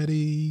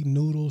 spaghetti,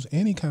 noodles,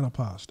 any kind of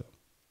pasta,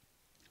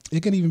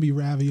 it can even be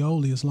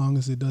ravioli as long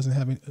as it doesn't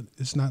have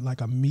it's not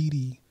like a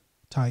meaty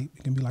type.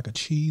 It can be like a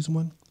cheese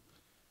one.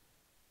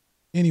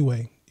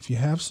 Anyway, if you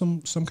have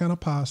some kind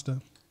of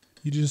pasta,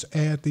 you just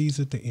add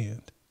these at the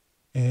end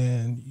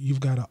and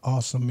you've got an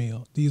awesome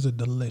meal. These are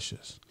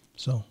delicious.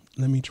 So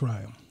let me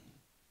try them.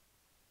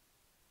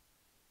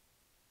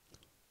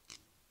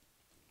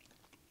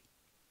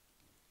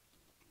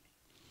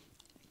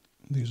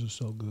 These are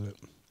so good.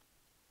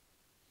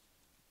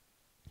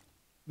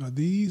 Now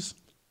these,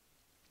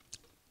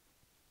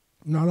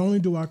 not only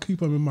do I keep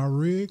them in my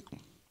rig,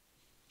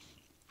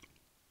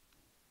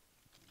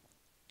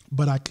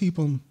 but I keep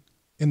them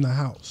in the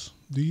house.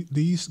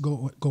 These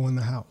go in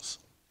the house.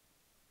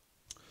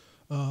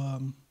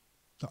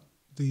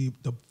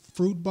 The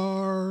fruit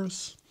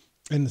bars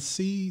and the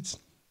seeds,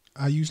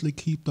 I usually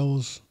keep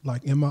those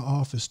like in my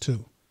office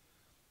too.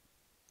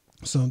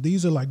 So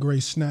these are like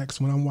great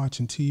snacks when I'm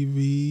watching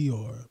TV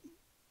or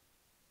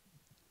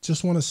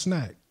just want a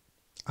snack.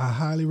 I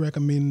highly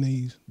recommend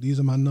these. These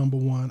are my number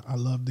one. I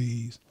love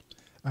these.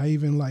 I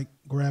even like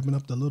grabbing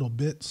up the little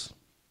bits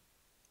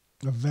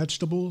of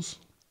vegetables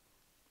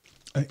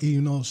and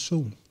eating those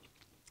too.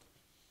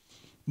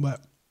 But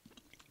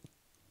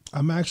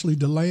I'm actually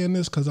delaying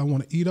this because I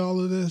want to eat all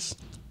of this,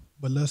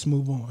 but let's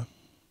move on.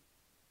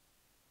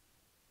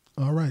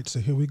 All right, so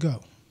here we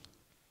go.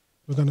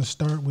 We're going to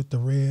start with the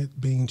red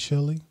bean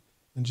chili.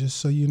 And just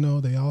so you know,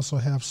 they also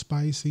have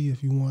spicy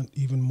if you want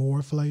even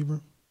more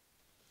flavor.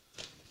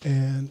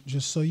 And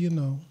just so you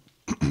know,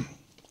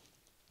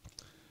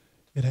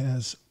 it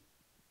has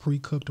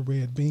pre-cooked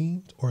red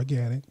beans,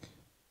 organic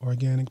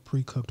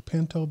pre-cooked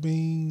pinto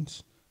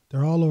beans.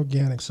 They're all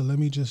organic, so let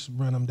me just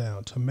run them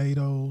down.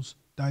 Tomatoes,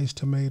 diced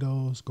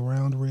tomatoes,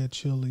 ground red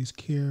chilies,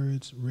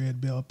 carrots,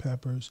 red bell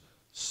peppers,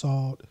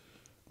 salt,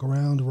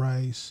 ground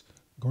rice,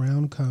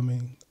 ground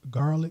cumin,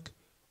 garlic,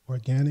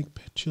 organic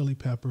chili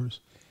peppers,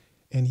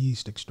 and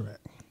yeast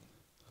extract.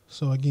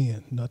 So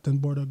again, nothing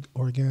but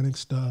organic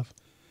stuff.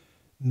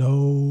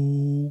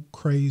 No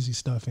crazy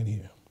stuff in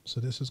here. So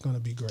this is going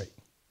to be great.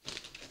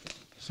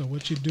 So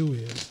what you do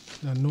is,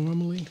 now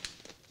normally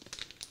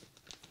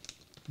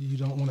you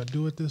don't want to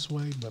do it this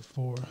way, but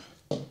for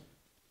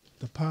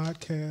the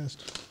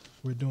podcast,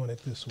 we're doing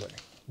it this way,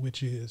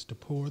 which is to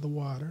pour the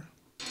water.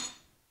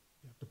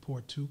 You have to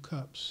pour 2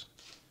 cups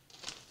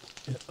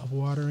of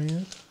water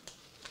in.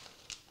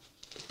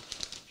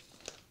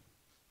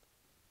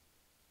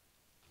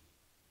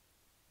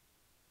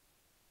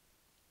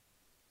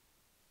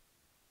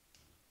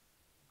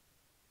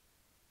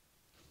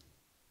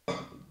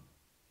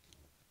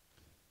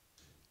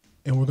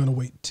 And we're going to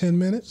wait 10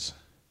 minutes.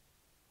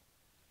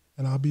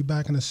 And I'll be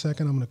back in a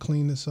second. I'm going to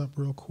clean this up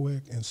real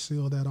quick and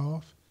seal that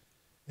off.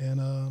 And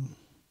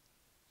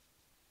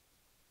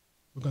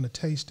we're going to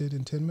taste it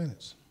in 10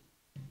 minutes.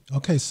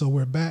 Okay, so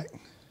we're back.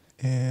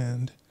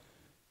 And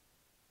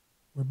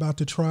we're about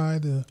to try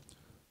the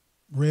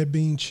red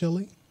bean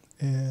chili.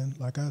 And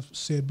like I've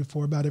said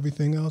before about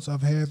everything else,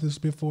 I've had this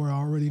before. I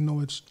already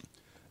know it's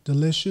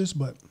delicious.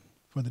 But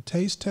for the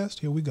taste test,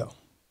 here we go.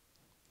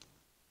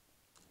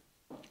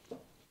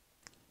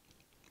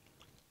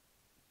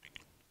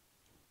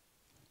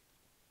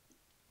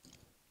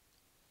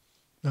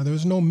 Now,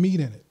 there's no meat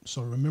in it,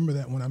 so remember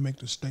that when I make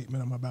the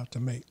statement I'm about to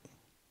make.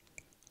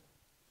 It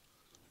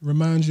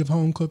reminds you of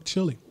home-cooked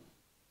chili.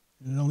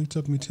 And it only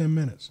took me 10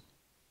 minutes.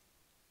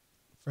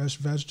 Fresh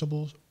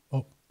vegetables.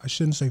 Oh, I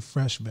shouldn't say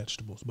fresh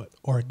vegetables, but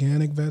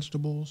organic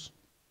vegetables.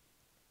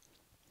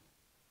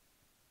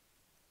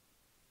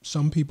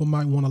 Some people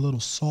might want a little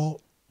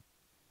salt,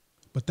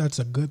 but that's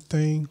a good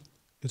thing.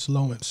 It's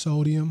low in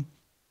sodium,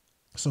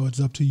 so it's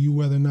up to you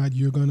whether or not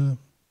you're going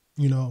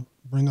to,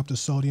 bring up the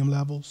sodium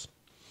levels.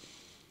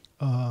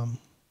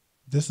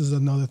 This is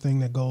another thing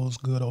that goes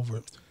good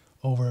over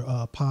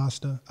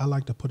pasta. I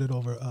like to put it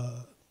over,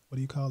 what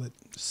do you call it?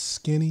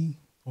 Skinny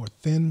or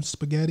thin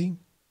spaghetti.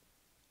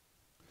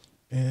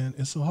 And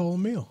it's a whole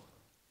meal.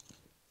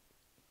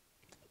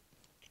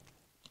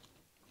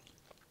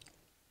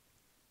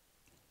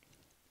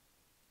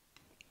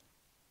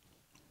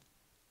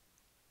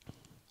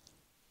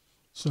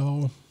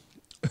 So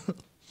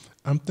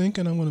I'm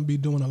thinking I'm going to be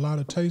doing a lot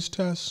of taste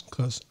tests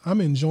because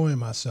I'm enjoying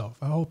myself.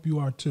 I hope you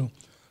are too,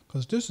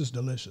 because this is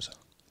delicious.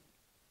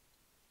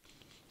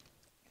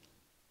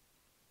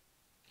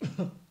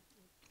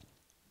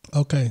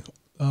 Okay,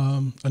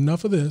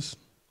 enough of this.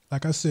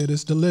 Like I said,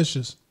 it's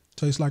delicious.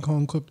 Tastes like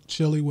home-cooked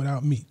chili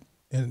without meat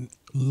and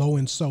low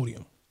in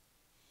sodium.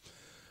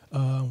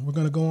 We're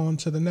going to go on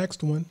to the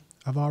next one.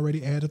 I've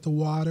already added the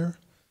water,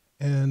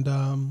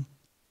 and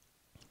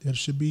it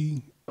should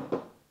be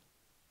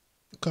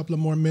a couple of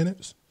more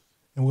minutes,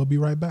 and we'll be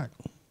right back.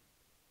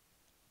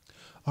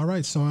 All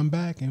right, so I'm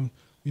back, and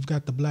we've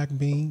got the black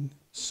bean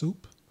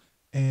soup,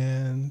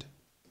 and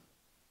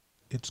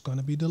it's going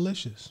to be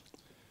delicious.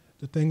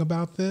 The thing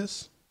about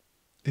this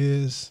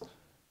is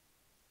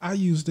I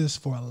use this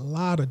for a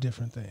lot of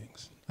different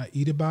things. I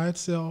eat it by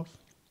itself,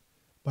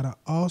 but I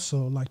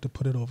also like to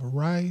put it over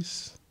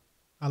rice.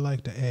 I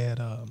like to add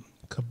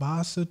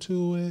kielbasa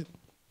to it.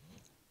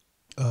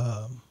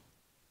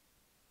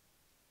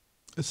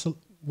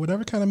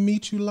 Whatever kind of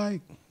meat you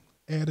like,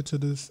 add it to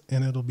this,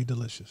 and it'll be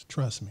delicious.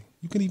 Trust me.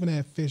 You can even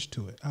add fish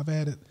to it. I've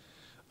added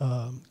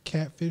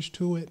catfish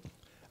to it.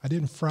 I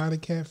didn't fry the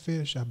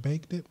catfish. I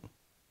baked it.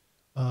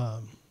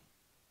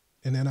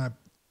 And then I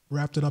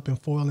wrapped it up in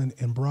foil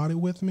and brought it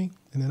with me.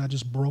 And then I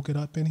just broke it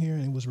up in here,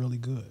 and it was really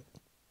good.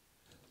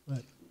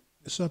 But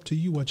it's up to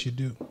you what you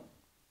do.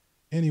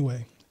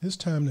 Anyway, it's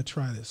time to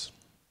try this.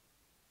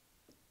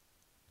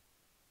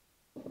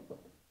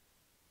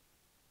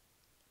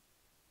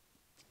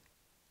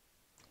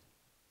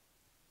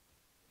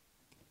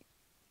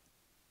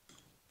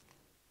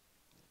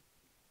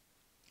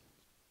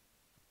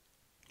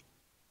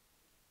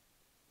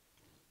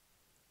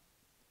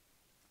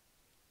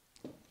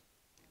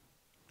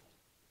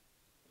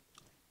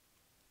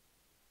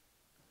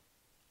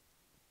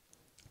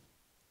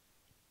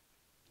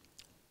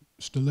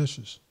 It's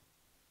delicious.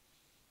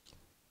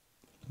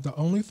 The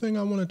only thing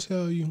I want to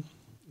tell you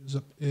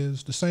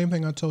is the same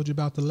thing I told you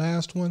about the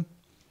last one.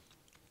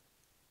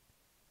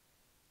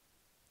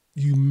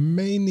 You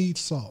may need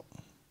salt,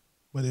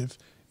 but if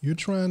you're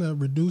trying to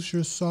reduce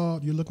your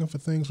salt, you're looking for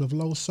things with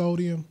low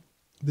sodium,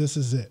 this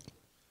is it.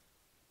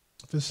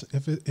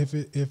 If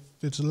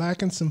it's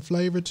lacking some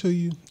flavor to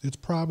you, it's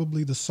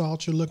probably the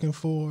salt you're looking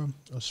for,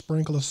 a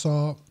sprinkle of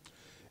salt,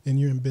 and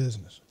you're in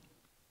business.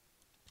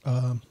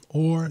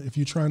 Or if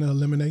you're trying to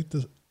eliminate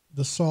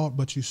the salt,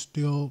 but you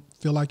still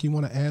feel like you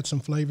want to add some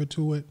flavor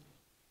to it,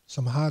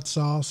 some hot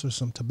sauce or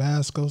some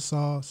Tabasco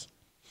sauce.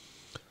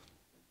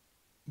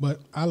 But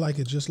I like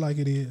it just like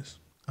it is.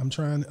 I'm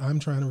trying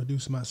to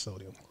reduce my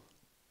sodium.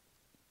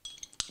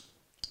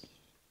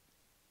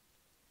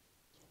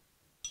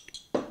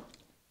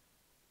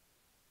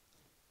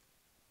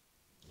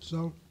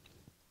 So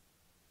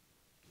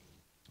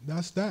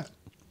that's that.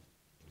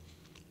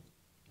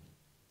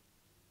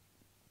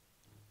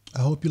 I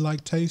hope you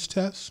like taste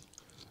tests.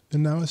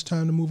 And now it's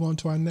time to move on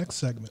to our next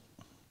segment.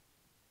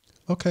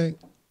 Okay,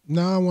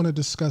 now I want to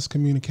discuss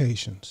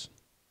communications.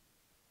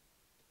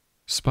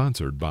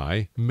 Sponsored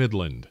by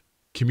Midland,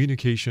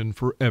 communication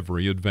for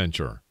every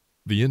adventure,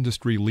 the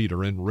industry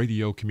leader in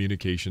radio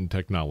communication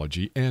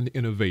technology and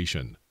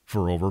innovation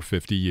for over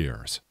 50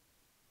 years.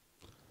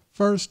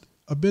 First,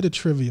 a bit of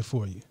trivia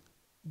for you.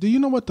 Do you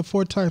know what the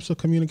 4 types of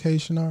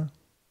communication are?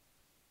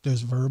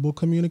 There's verbal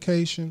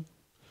communication,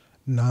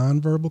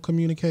 nonverbal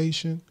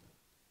communication,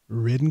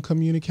 written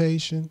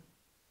communication,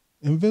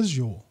 and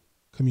visual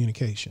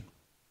communication.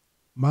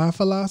 My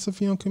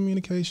philosophy on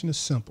communication is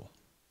simple.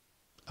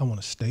 I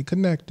want to stay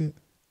connected,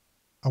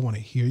 I want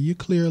to hear you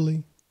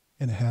clearly,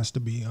 and it has to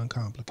be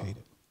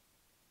uncomplicated.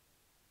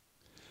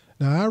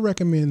 Now, I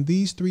recommend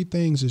these 3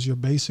 things as your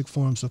basic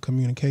forms of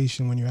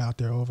communication when you're out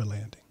there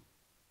overlanding.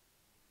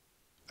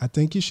 I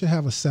think you should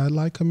have a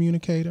satellite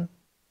communicator,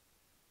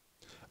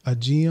 a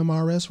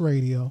GMRS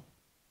radio,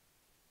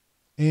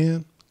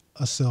 and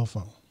a cell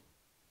phone.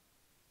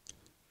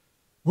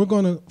 We're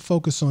going to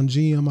focus on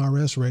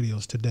GMRS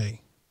radios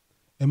today,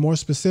 and more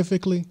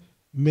specifically,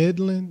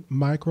 Midland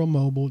Micro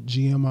Mobile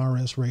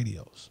GMRS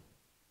radios.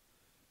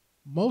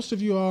 Most of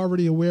you are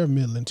already aware of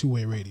Midland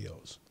two-way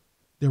radios.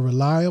 They're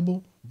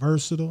reliable,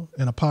 versatile,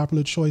 and a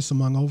popular choice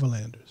among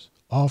overlanders,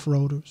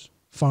 off-roaders,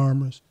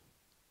 farmers,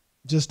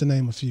 just to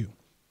name a few.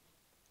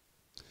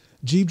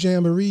 Jeep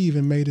Jamboree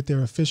even made it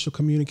their official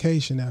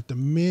communication after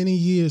many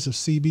years of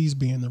CBs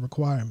being the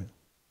requirement.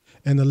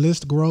 And the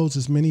list grows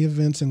as many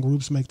events and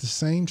groups make the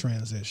same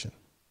transition.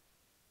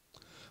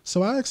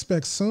 So I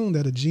expect soon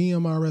that a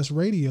GMRS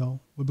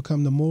radio will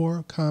become the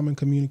more common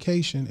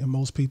communication in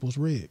most people's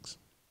rigs.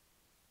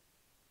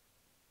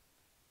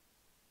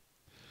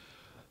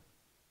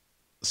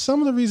 Some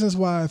of the reasons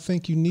why I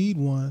think you need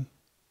one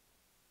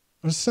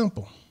are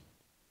simple.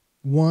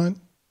 1,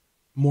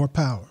 more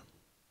power.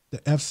 The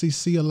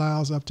FCC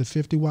allows up to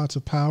 50 watts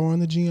of power on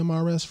the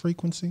GMRS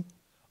frequency,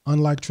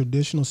 unlike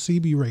traditional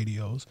CB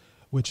radios,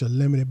 which are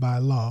limited by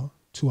law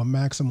to a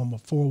maximum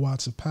of 4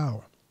 watts of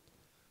power.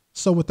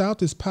 So without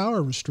this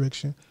power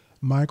restriction,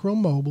 micro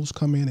mobiles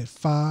come in at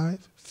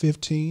 5,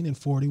 15, and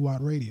 40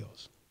 watt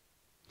radios.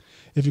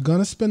 If you're going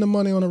to spend the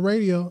money on a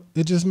radio,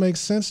 it just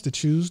makes sense to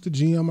choose the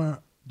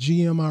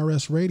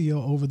GMRS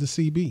radio over the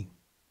CB,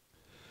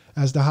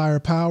 as the higher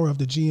power of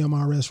the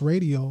GMRS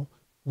radio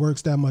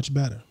works that much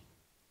better.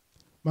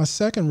 My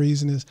second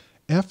reason is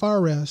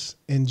FRS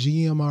and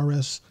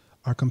GMRS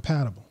are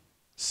compatible.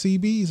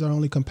 CBs are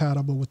only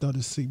compatible with other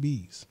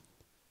CBs.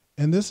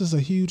 And this is a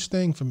huge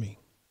thing for me.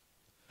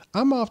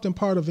 I'm often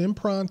part of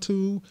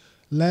impromptu,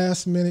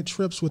 last-minute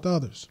trips with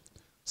others.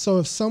 So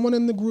if someone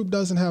in the group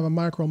doesn't have a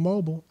micro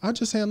mobile, I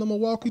just hand them a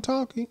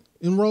walkie-talkie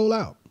and roll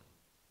out.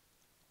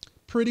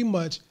 Pretty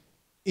much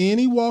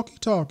any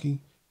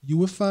walkie-talkie you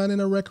would find in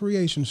a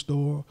recreation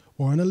store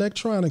or an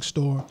electronics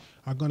store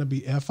are going to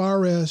be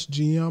FRS,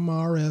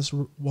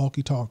 GMRS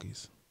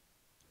walkie-talkies.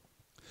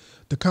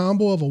 The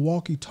combo of a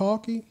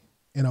walkie-talkie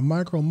and a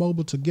micro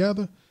mobile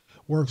together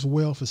works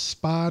well for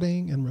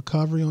spotting and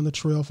recovery on the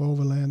trail for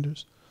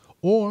overlanders,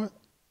 or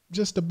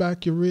just to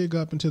back your rig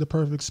up into the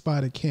perfect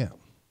spot at camp.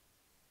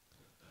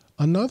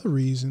 Another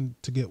reason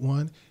to get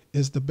one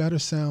is the better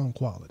sound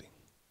quality.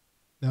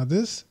 Now,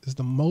 this is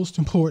the most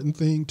important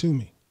thing to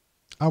me.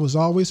 I was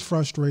always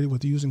frustrated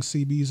with using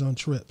CBs on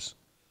trips.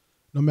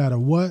 No matter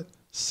what,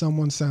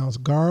 someone sounds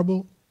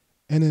garbled,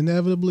 and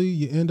inevitably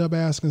you end up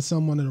asking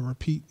someone to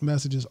repeat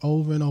messages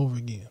over and over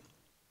again.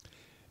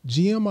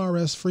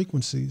 GMRS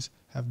frequencies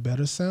have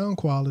better sound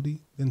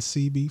quality than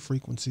CB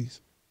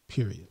frequencies,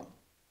 period.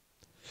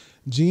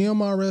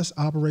 GMRS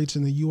operates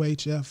in the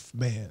UHF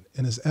band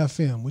and is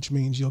FM, which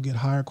means you'll get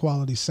higher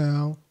quality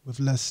sound with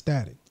less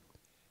static.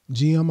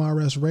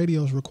 GMRS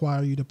radios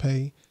require you to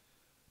pay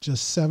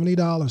just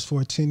 $70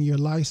 for a 10-year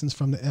license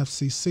from the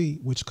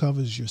FCC, which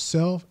covers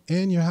yourself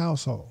and your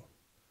household.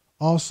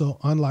 Also,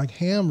 unlike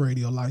ham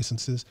radio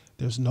licenses,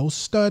 there's no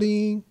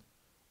studying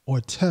or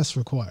tests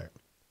required.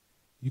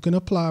 You can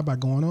apply by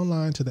going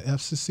online to the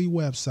FCC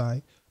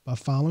website by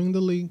following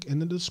the link in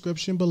the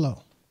description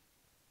below.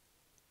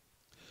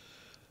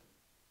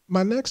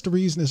 My next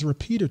reason is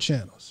repeater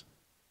channels.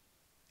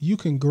 You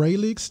can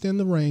greatly extend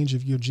the range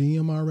of your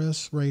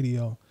GMRS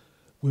radio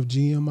with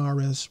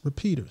GMRS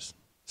repeaters,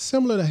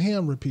 similar to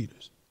ham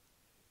repeaters.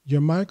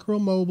 Your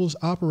micromobile's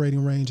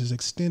operating range is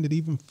extended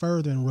even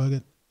further in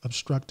rugged,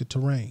 obstructed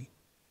terrain.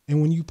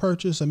 And when you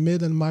purchase a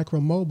Midland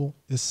micromobile,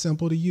 it's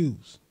simple to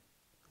use.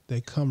 They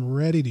come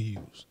ready to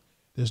use.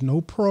 There's no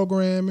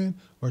programming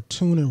or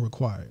tuning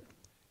required.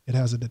 It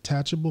has a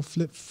detachable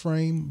flip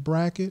frame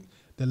bracket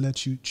that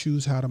lets you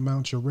choose how to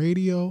mount your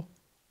radio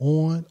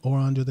on or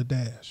under the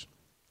dash.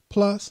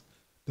 Plus,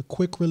 the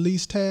quick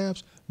release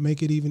tabs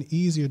make it even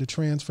easier to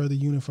transfer the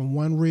unit from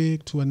one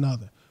rig to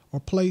another or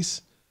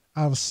place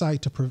out of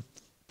sight to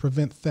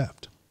prevent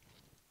theft.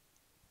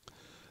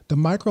 The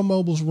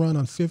micromobiles run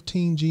on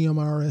 15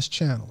 GMRS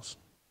channels.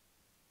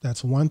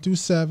 That's 1 through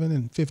 7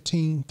 and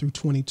 15 through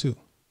 22.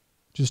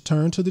 Just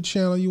turn to the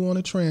channel you want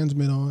to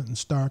transmit on and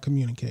start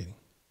communicating.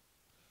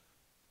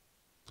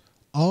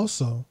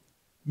 Also,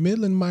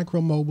 Midland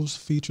micromobiles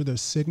feature their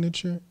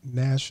signature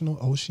National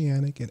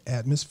Oceanic and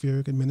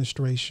Atmospheric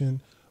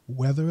Administration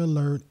weather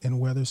alert and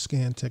weather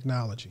scan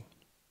technology.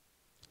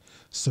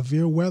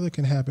 Severe weather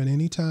can happen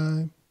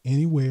anytime,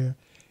 anywhere,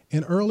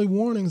 and early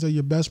warnings are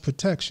your best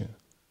protection,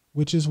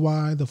 which is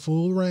why the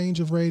full range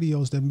of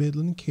radios that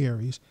Midland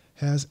carries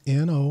has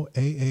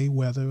NOAA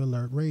weather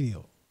alert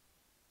radio.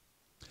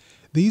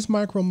 These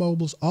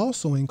micromobiles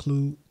also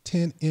include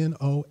 10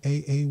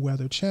 NOAA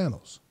weather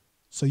channels,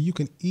 so you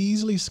can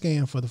easily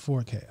scan for the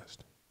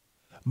forecast.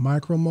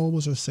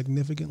 Micromobiles are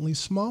significantly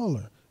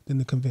smaller than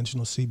the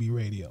conventional CB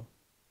radio.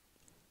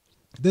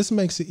 This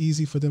makes it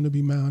easy for them to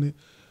be mounted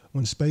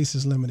when space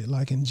is limited,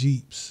 like in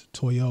Jeeps,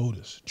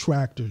 Toyotas,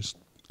 tractors,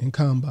 and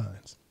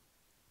combines.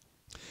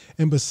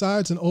 And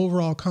besides an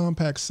overall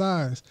compact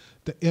size,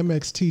 the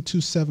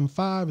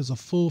MXT275 is a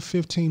full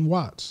 15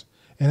 watts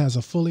and has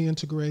a fully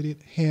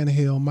integrated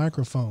handheld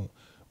microphone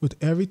with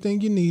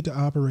everything you need to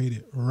operate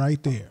it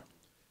right there,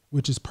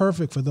 which is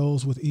perfect for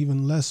those with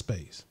even less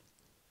space.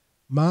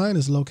 Mine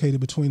is located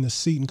between the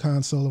seat and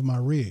console of my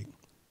rig.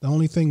 The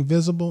only thing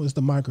visible is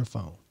the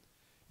microphone.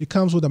 It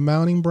comes with a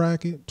mounting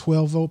bracket,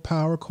 12-volt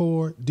power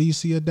cord,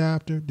 DC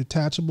adapter,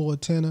 detachable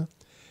antenna,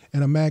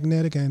 and a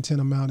magnetic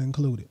antenna mount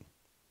included.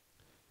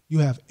 You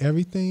have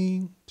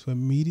everything to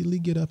immediately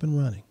get up and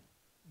running.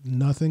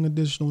 Nothing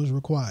additional is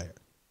required.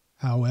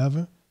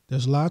 However,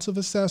 there's lots of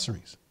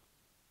accessories.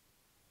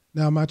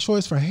 Now, my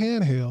choice for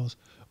handhelds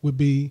would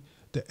be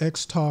the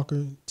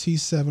X-Talker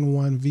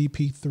T71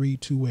 VP3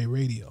 two-way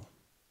radio.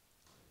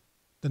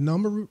 The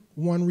number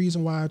one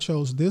reason why I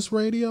chose this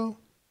radio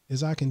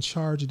is I can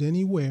charge it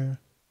anywhere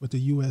with a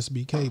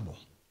USB cable.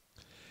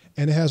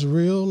 And it has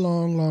real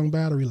long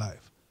battery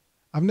life.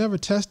 I've never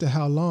tested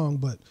how long,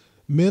 but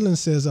Midland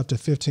says up to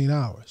 15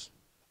 hours.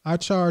 I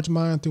charge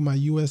mine through my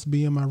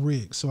USB in my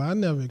rig, so I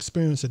never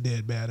experience a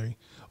dead battery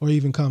or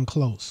even come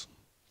close.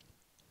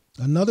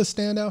 Another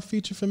standout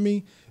feature for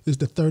me is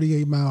the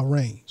 38-mile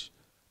range.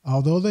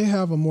 Although they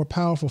have a more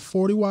powerful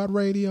 40-watt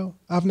radio,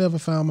 I've never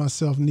found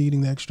myself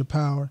needing the extra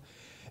power,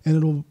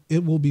 and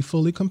it will be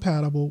fully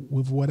compatible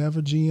with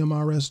whatever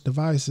GMRS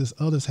devices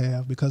others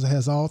have because it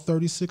has all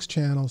 36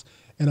 channels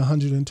and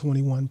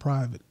 121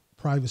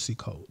 privacy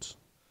codes.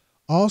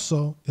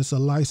 Also, it's a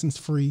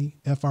license-free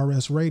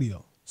FRS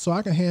radio, so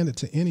I can hand it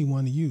to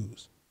anyone to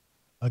use.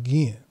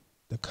 Again,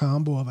 the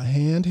combo of a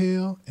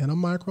handheld and a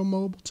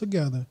micromobile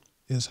together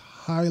is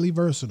highly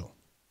versatile.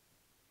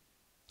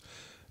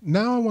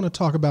 Now I want to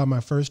talk about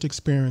my first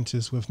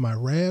experiences with my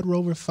Rad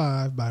Rover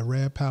 5 by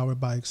Rad Power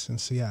Bikes in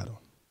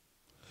Seattle.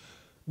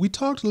 We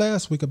talked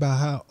last week about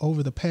how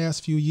over the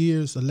past few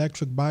years,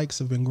 electric bikes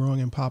have been growing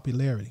in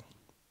popularity.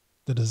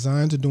 The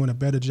designs are doing a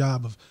better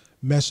job of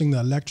meshing the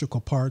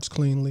electrical parts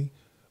cleanly,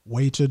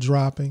 weights are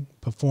dropping,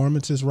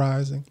 performance is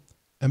rising,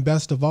 and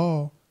best of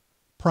all,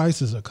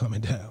 prices are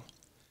coming down.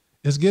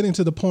 It's getting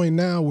to the point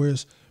now where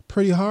it's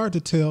pretty hard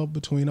to tell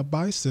between a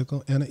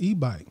bicycle and an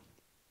e-bike.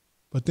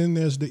 But then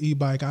there's the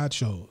e-bike I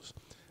chose,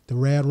 the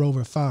Rad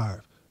Rover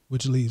 5,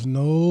 which leaves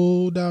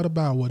no doubt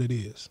about what it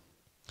is.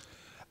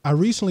 I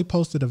recently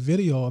posted a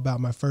video about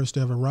my first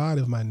ever ride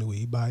of my new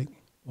e-bike,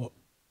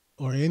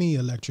 or any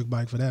electric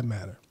bike for that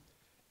matter.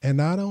 And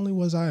not only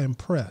was I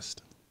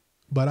impressed,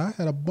 but I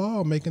had a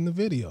ball making the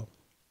video.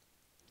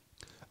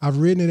 I've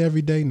ridden it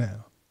every day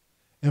now,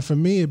 and for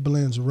me it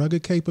blends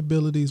rugged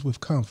capabilities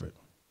with comfort.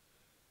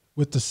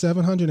 With the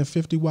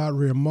 750-watt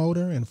rear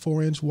motor and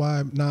 4-inch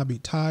wide knobby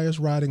tires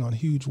riding on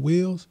huge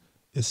wheels,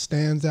 it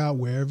stands out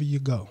wherever you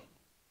go.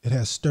 It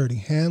has sturdy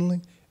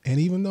handling And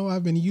even though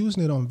I've been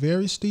using it on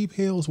very steep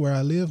hills where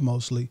I live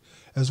mostly,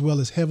 as well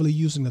as heavily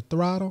using the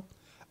throttle,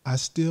 I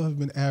still have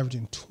been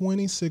averaging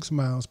 26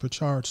 miles per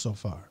charge so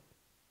far.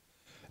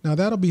 Now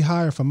that'll be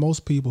higher for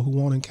most people who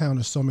won't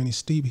encounter so many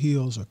steep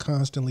hills or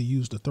constantly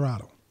use the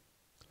throttle.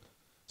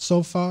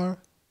 So far,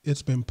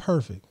 it's been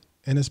perfect,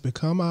 and it's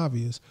become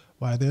obvious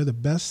why they're the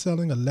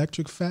best-selling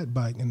electric fat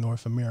bike in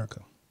North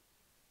America.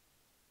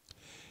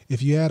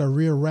 If you add a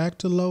rear rack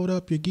to load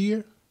up your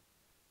gear,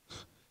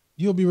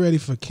 you'll be ready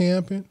for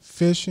camping,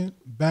 fishing,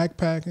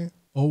 backpacking,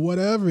 or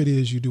whatever it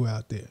is you do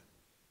out there.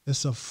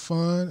 It's a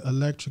fun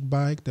electric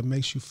bike that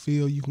makes you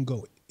feel you can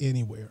go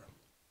anywhere.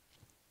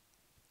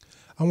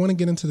 I want to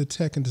get into the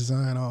tech and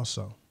design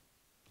also,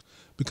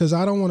 because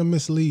I don't want to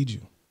mislead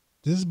you.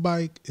 This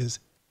bike is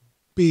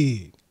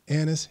big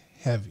and it's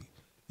heavy.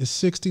 It's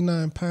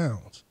 69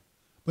 pounds,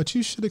 but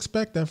you should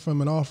expect that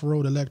from an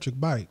off-road electric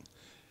bike.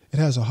 It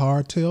has a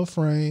hardtail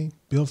frame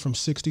built from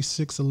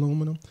 66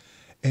 aluminum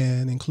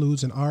and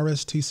includes an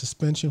RST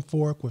suspension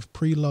fork with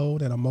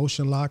preload and a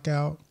motion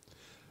lockout.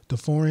 The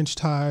 4-inch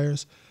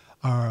tires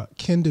are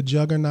akin to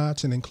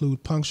juggernauts and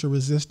include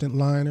puncture-resistant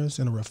liners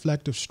and a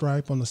reflective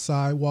stripe on the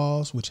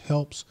sidewalls, which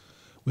helps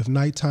with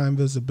nighttime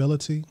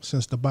visibility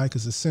since the bike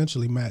is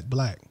essentially matte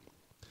black.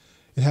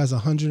 It has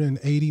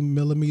 180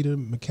 millimeter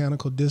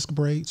mechanical disc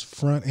brakes,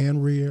 front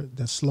and rear,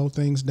 that slow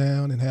things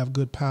down and have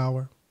good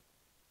power.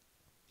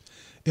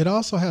 It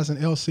also has an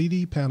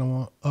LCD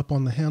panel up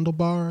on the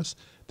handlebars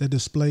that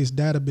displays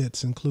data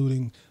bits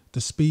including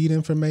the speed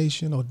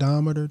information,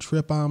 odometer,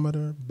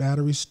 tripometer,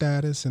 battery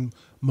status, and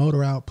motor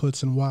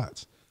outputs in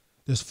watts.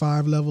 There's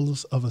 5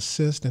 levels of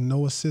assist and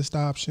no assist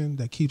option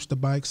that keeps the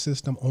bike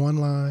system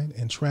online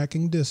and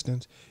tracking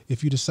distance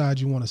if you decide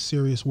you want a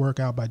serious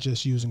workout by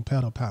just using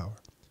pedal power.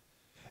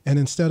 And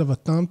instead of a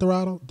thumb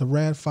throttle, the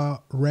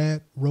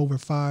Rad Rover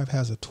 5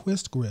 has a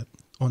twist grip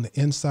on the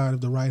inside of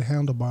the right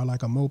handlebar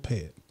like a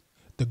moped.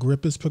 The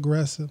grip is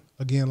progressive,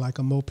 again like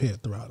a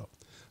moped throttle.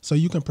 So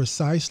you can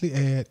precisely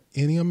add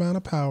any amount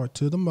of power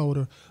to the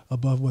motor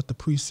above what the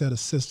preset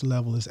assist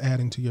level is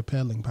adding to your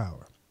pedaling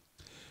power.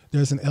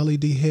 There's an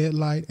LED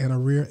headlight and a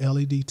rear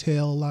LED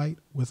tail light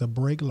with a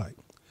brake light.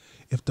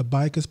 If the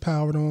bike is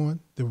powered on,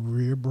 the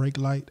rear brake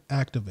light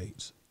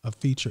activates, a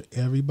feature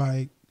every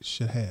bike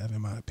should have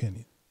in my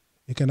opinion.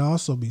 It can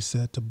also be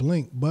set to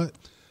blink, but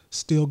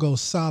still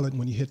goes solid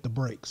when you hit the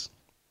brakes.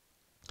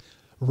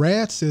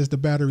 Rad says the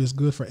battery is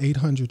good for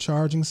 800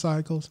 charging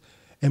cycles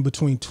and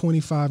between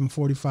 25 and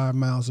 45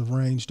 miles of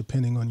range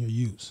depending on your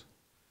use.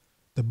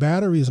 The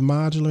battery is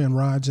modular and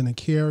rides in a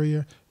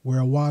carrier where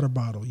a water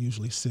bottle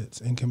usually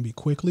sits and can be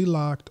quickly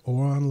locked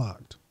or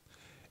unlocked.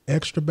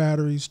 Extra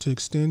batteries to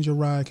extend your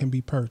ride can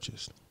be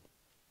purchased.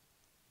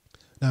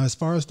 Now, as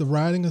far as the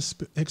riding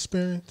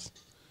experience,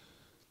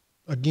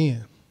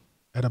 again,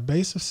 at a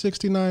base of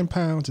 69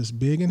 pounds, it's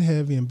big and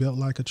heavy and built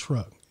like a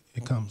truck.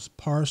 It comes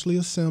partially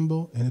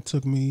assembled, and it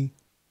took me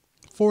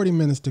 40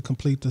 minutes to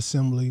complete the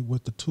assembly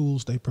with the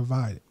tools they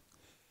provided.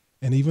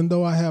 And even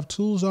though I have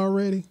tools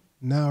already,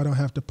 now I don't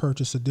have to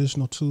purchase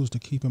additional tools to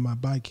keep in my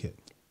bike kit.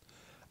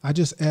 I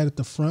just added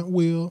the front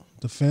wheel,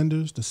 the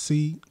fenders, the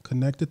seat,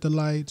 connected the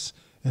lights,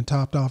 and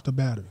topped off the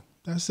battery.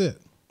 That's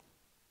it.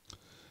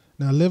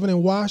 Now, living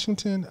in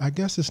Washington, I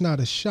guess it's not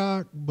a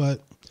shock,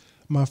 but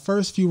my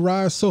first few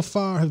rides so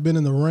far have been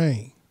in the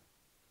rain.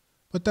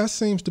 But that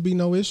seems to be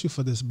no issue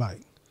for this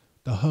bike.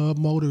 The hub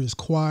motor is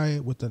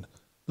quiet with a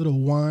little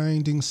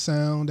winding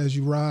sound as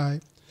you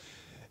ride,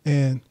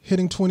 and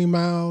hitting 20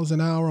 miles an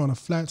hour on a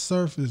flat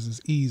surface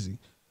is easy.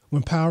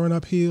 When powering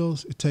up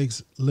hills, it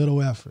takes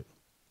little effort.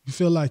 You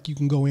feel like you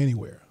can go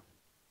anywhere.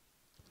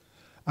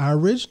 I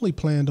originally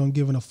planned on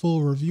giving a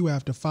full review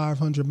after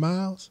 500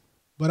 miles,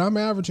 but I'm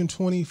averaging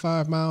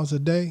 25 miles a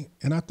day,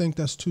 and I think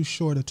that's too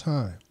short a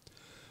time.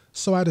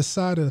 So I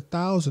decided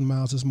 1,000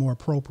 miles is more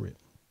appropriate.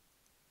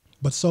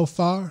 But so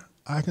far,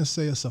 I can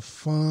say it's a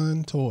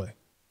fun toy.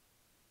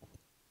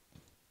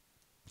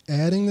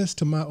 Adding this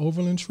to my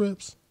Overland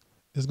trips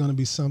is going to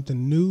be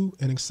something new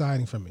and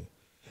exciting for me.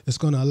 It's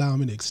going to allow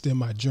me to extend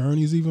my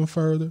journeys even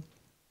further.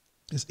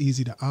 It's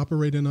easy to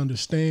operate and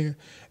understand,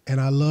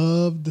 and I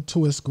love the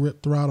twist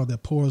grip throttle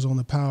that pours on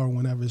the power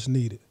whenever it's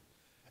needed.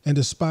 And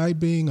despite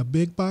being a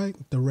big bike,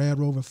 the Rad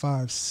Rover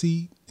 5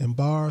 seat and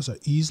bars are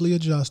easily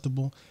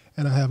adjustable,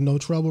 and I have no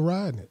trouble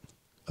riding it.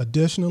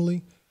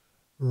 Additionally,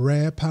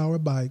 Rad Power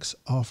bikes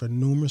offer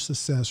numerous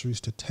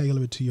accessories to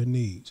tailor it to your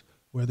needs,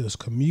 whether it's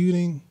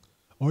commuting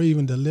or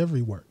even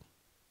delivery work.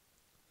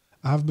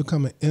 I've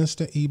become an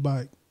instant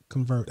e-bike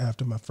convert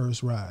after my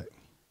first ride.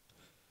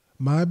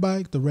 My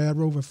bike, the Rad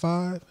Rover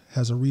 5,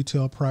 has a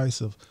retail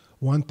price of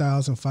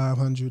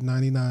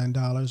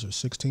 $1,599 or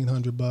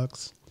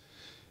 $1,600.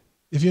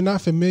 If you're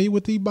not familiar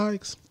with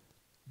e-bikes,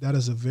 that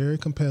is a very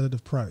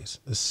competitive price,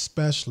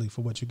 especially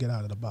for what you get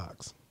out of the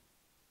box.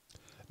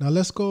 Now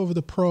let's go over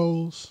the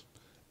pros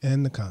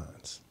and the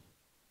cons.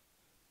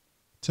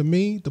 To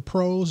me, the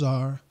pros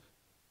are,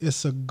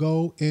 it's a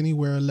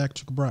go-anywhere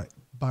electric bike.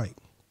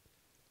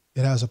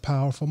 It has a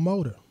powerful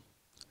motor,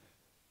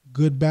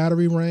 good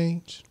battery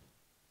range,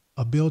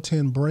 a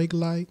built-in brake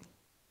light,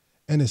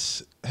 and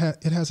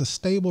it has a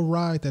stable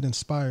ride that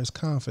inspires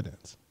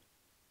confidence.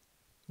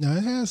 Now,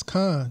 it has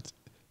cons,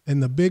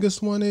 and the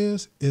biggest one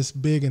is it's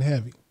big and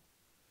heavy.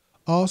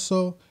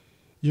 Also,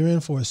 you're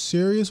in for a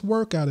serious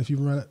workout if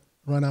you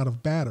run out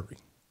of battery,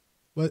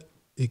 but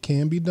it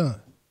can be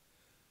done.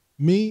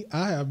 Me,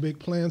 I have big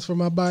plans for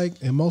my bike,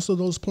 and most of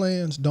those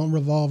plans don't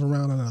revolve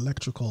around an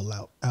electrical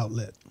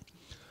outlet.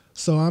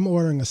 So I'm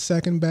ordering a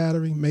second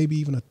battery, maybe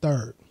even a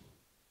third.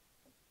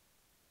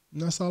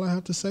 And that's all I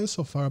have to say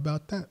so far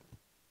about that.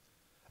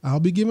 I'll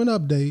be giving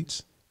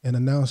updates and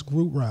announce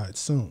group rides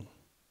soon.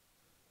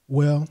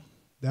 Well,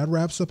 that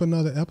wraps up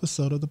another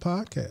episode of the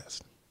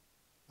podcast.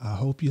 I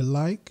hope you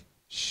like,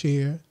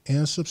 share,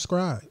 and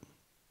subscribe.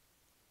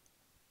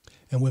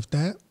 And with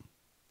that,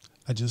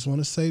 I just want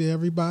to say to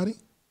everybody,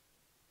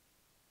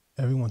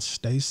 everyone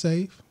stay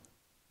safe,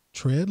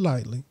 tread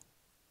lightly,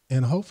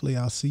 and hopefully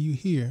I'll see you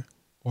here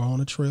or on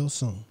the trail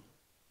soon.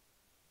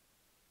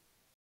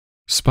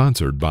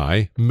 Sponsored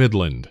by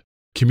Midland,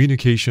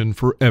 communication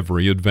for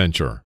every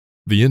adventure,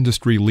 the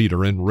industry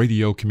leader in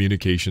radio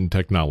communication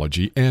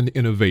technology and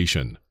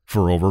innovation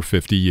for over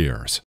 50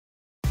 years.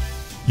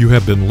 You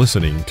have been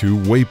listening to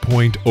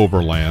Waypoint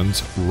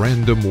Overland's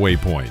Random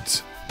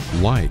Waypoints.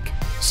 Like,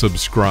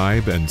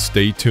 subscribe, and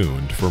stay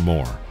tuned for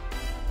more.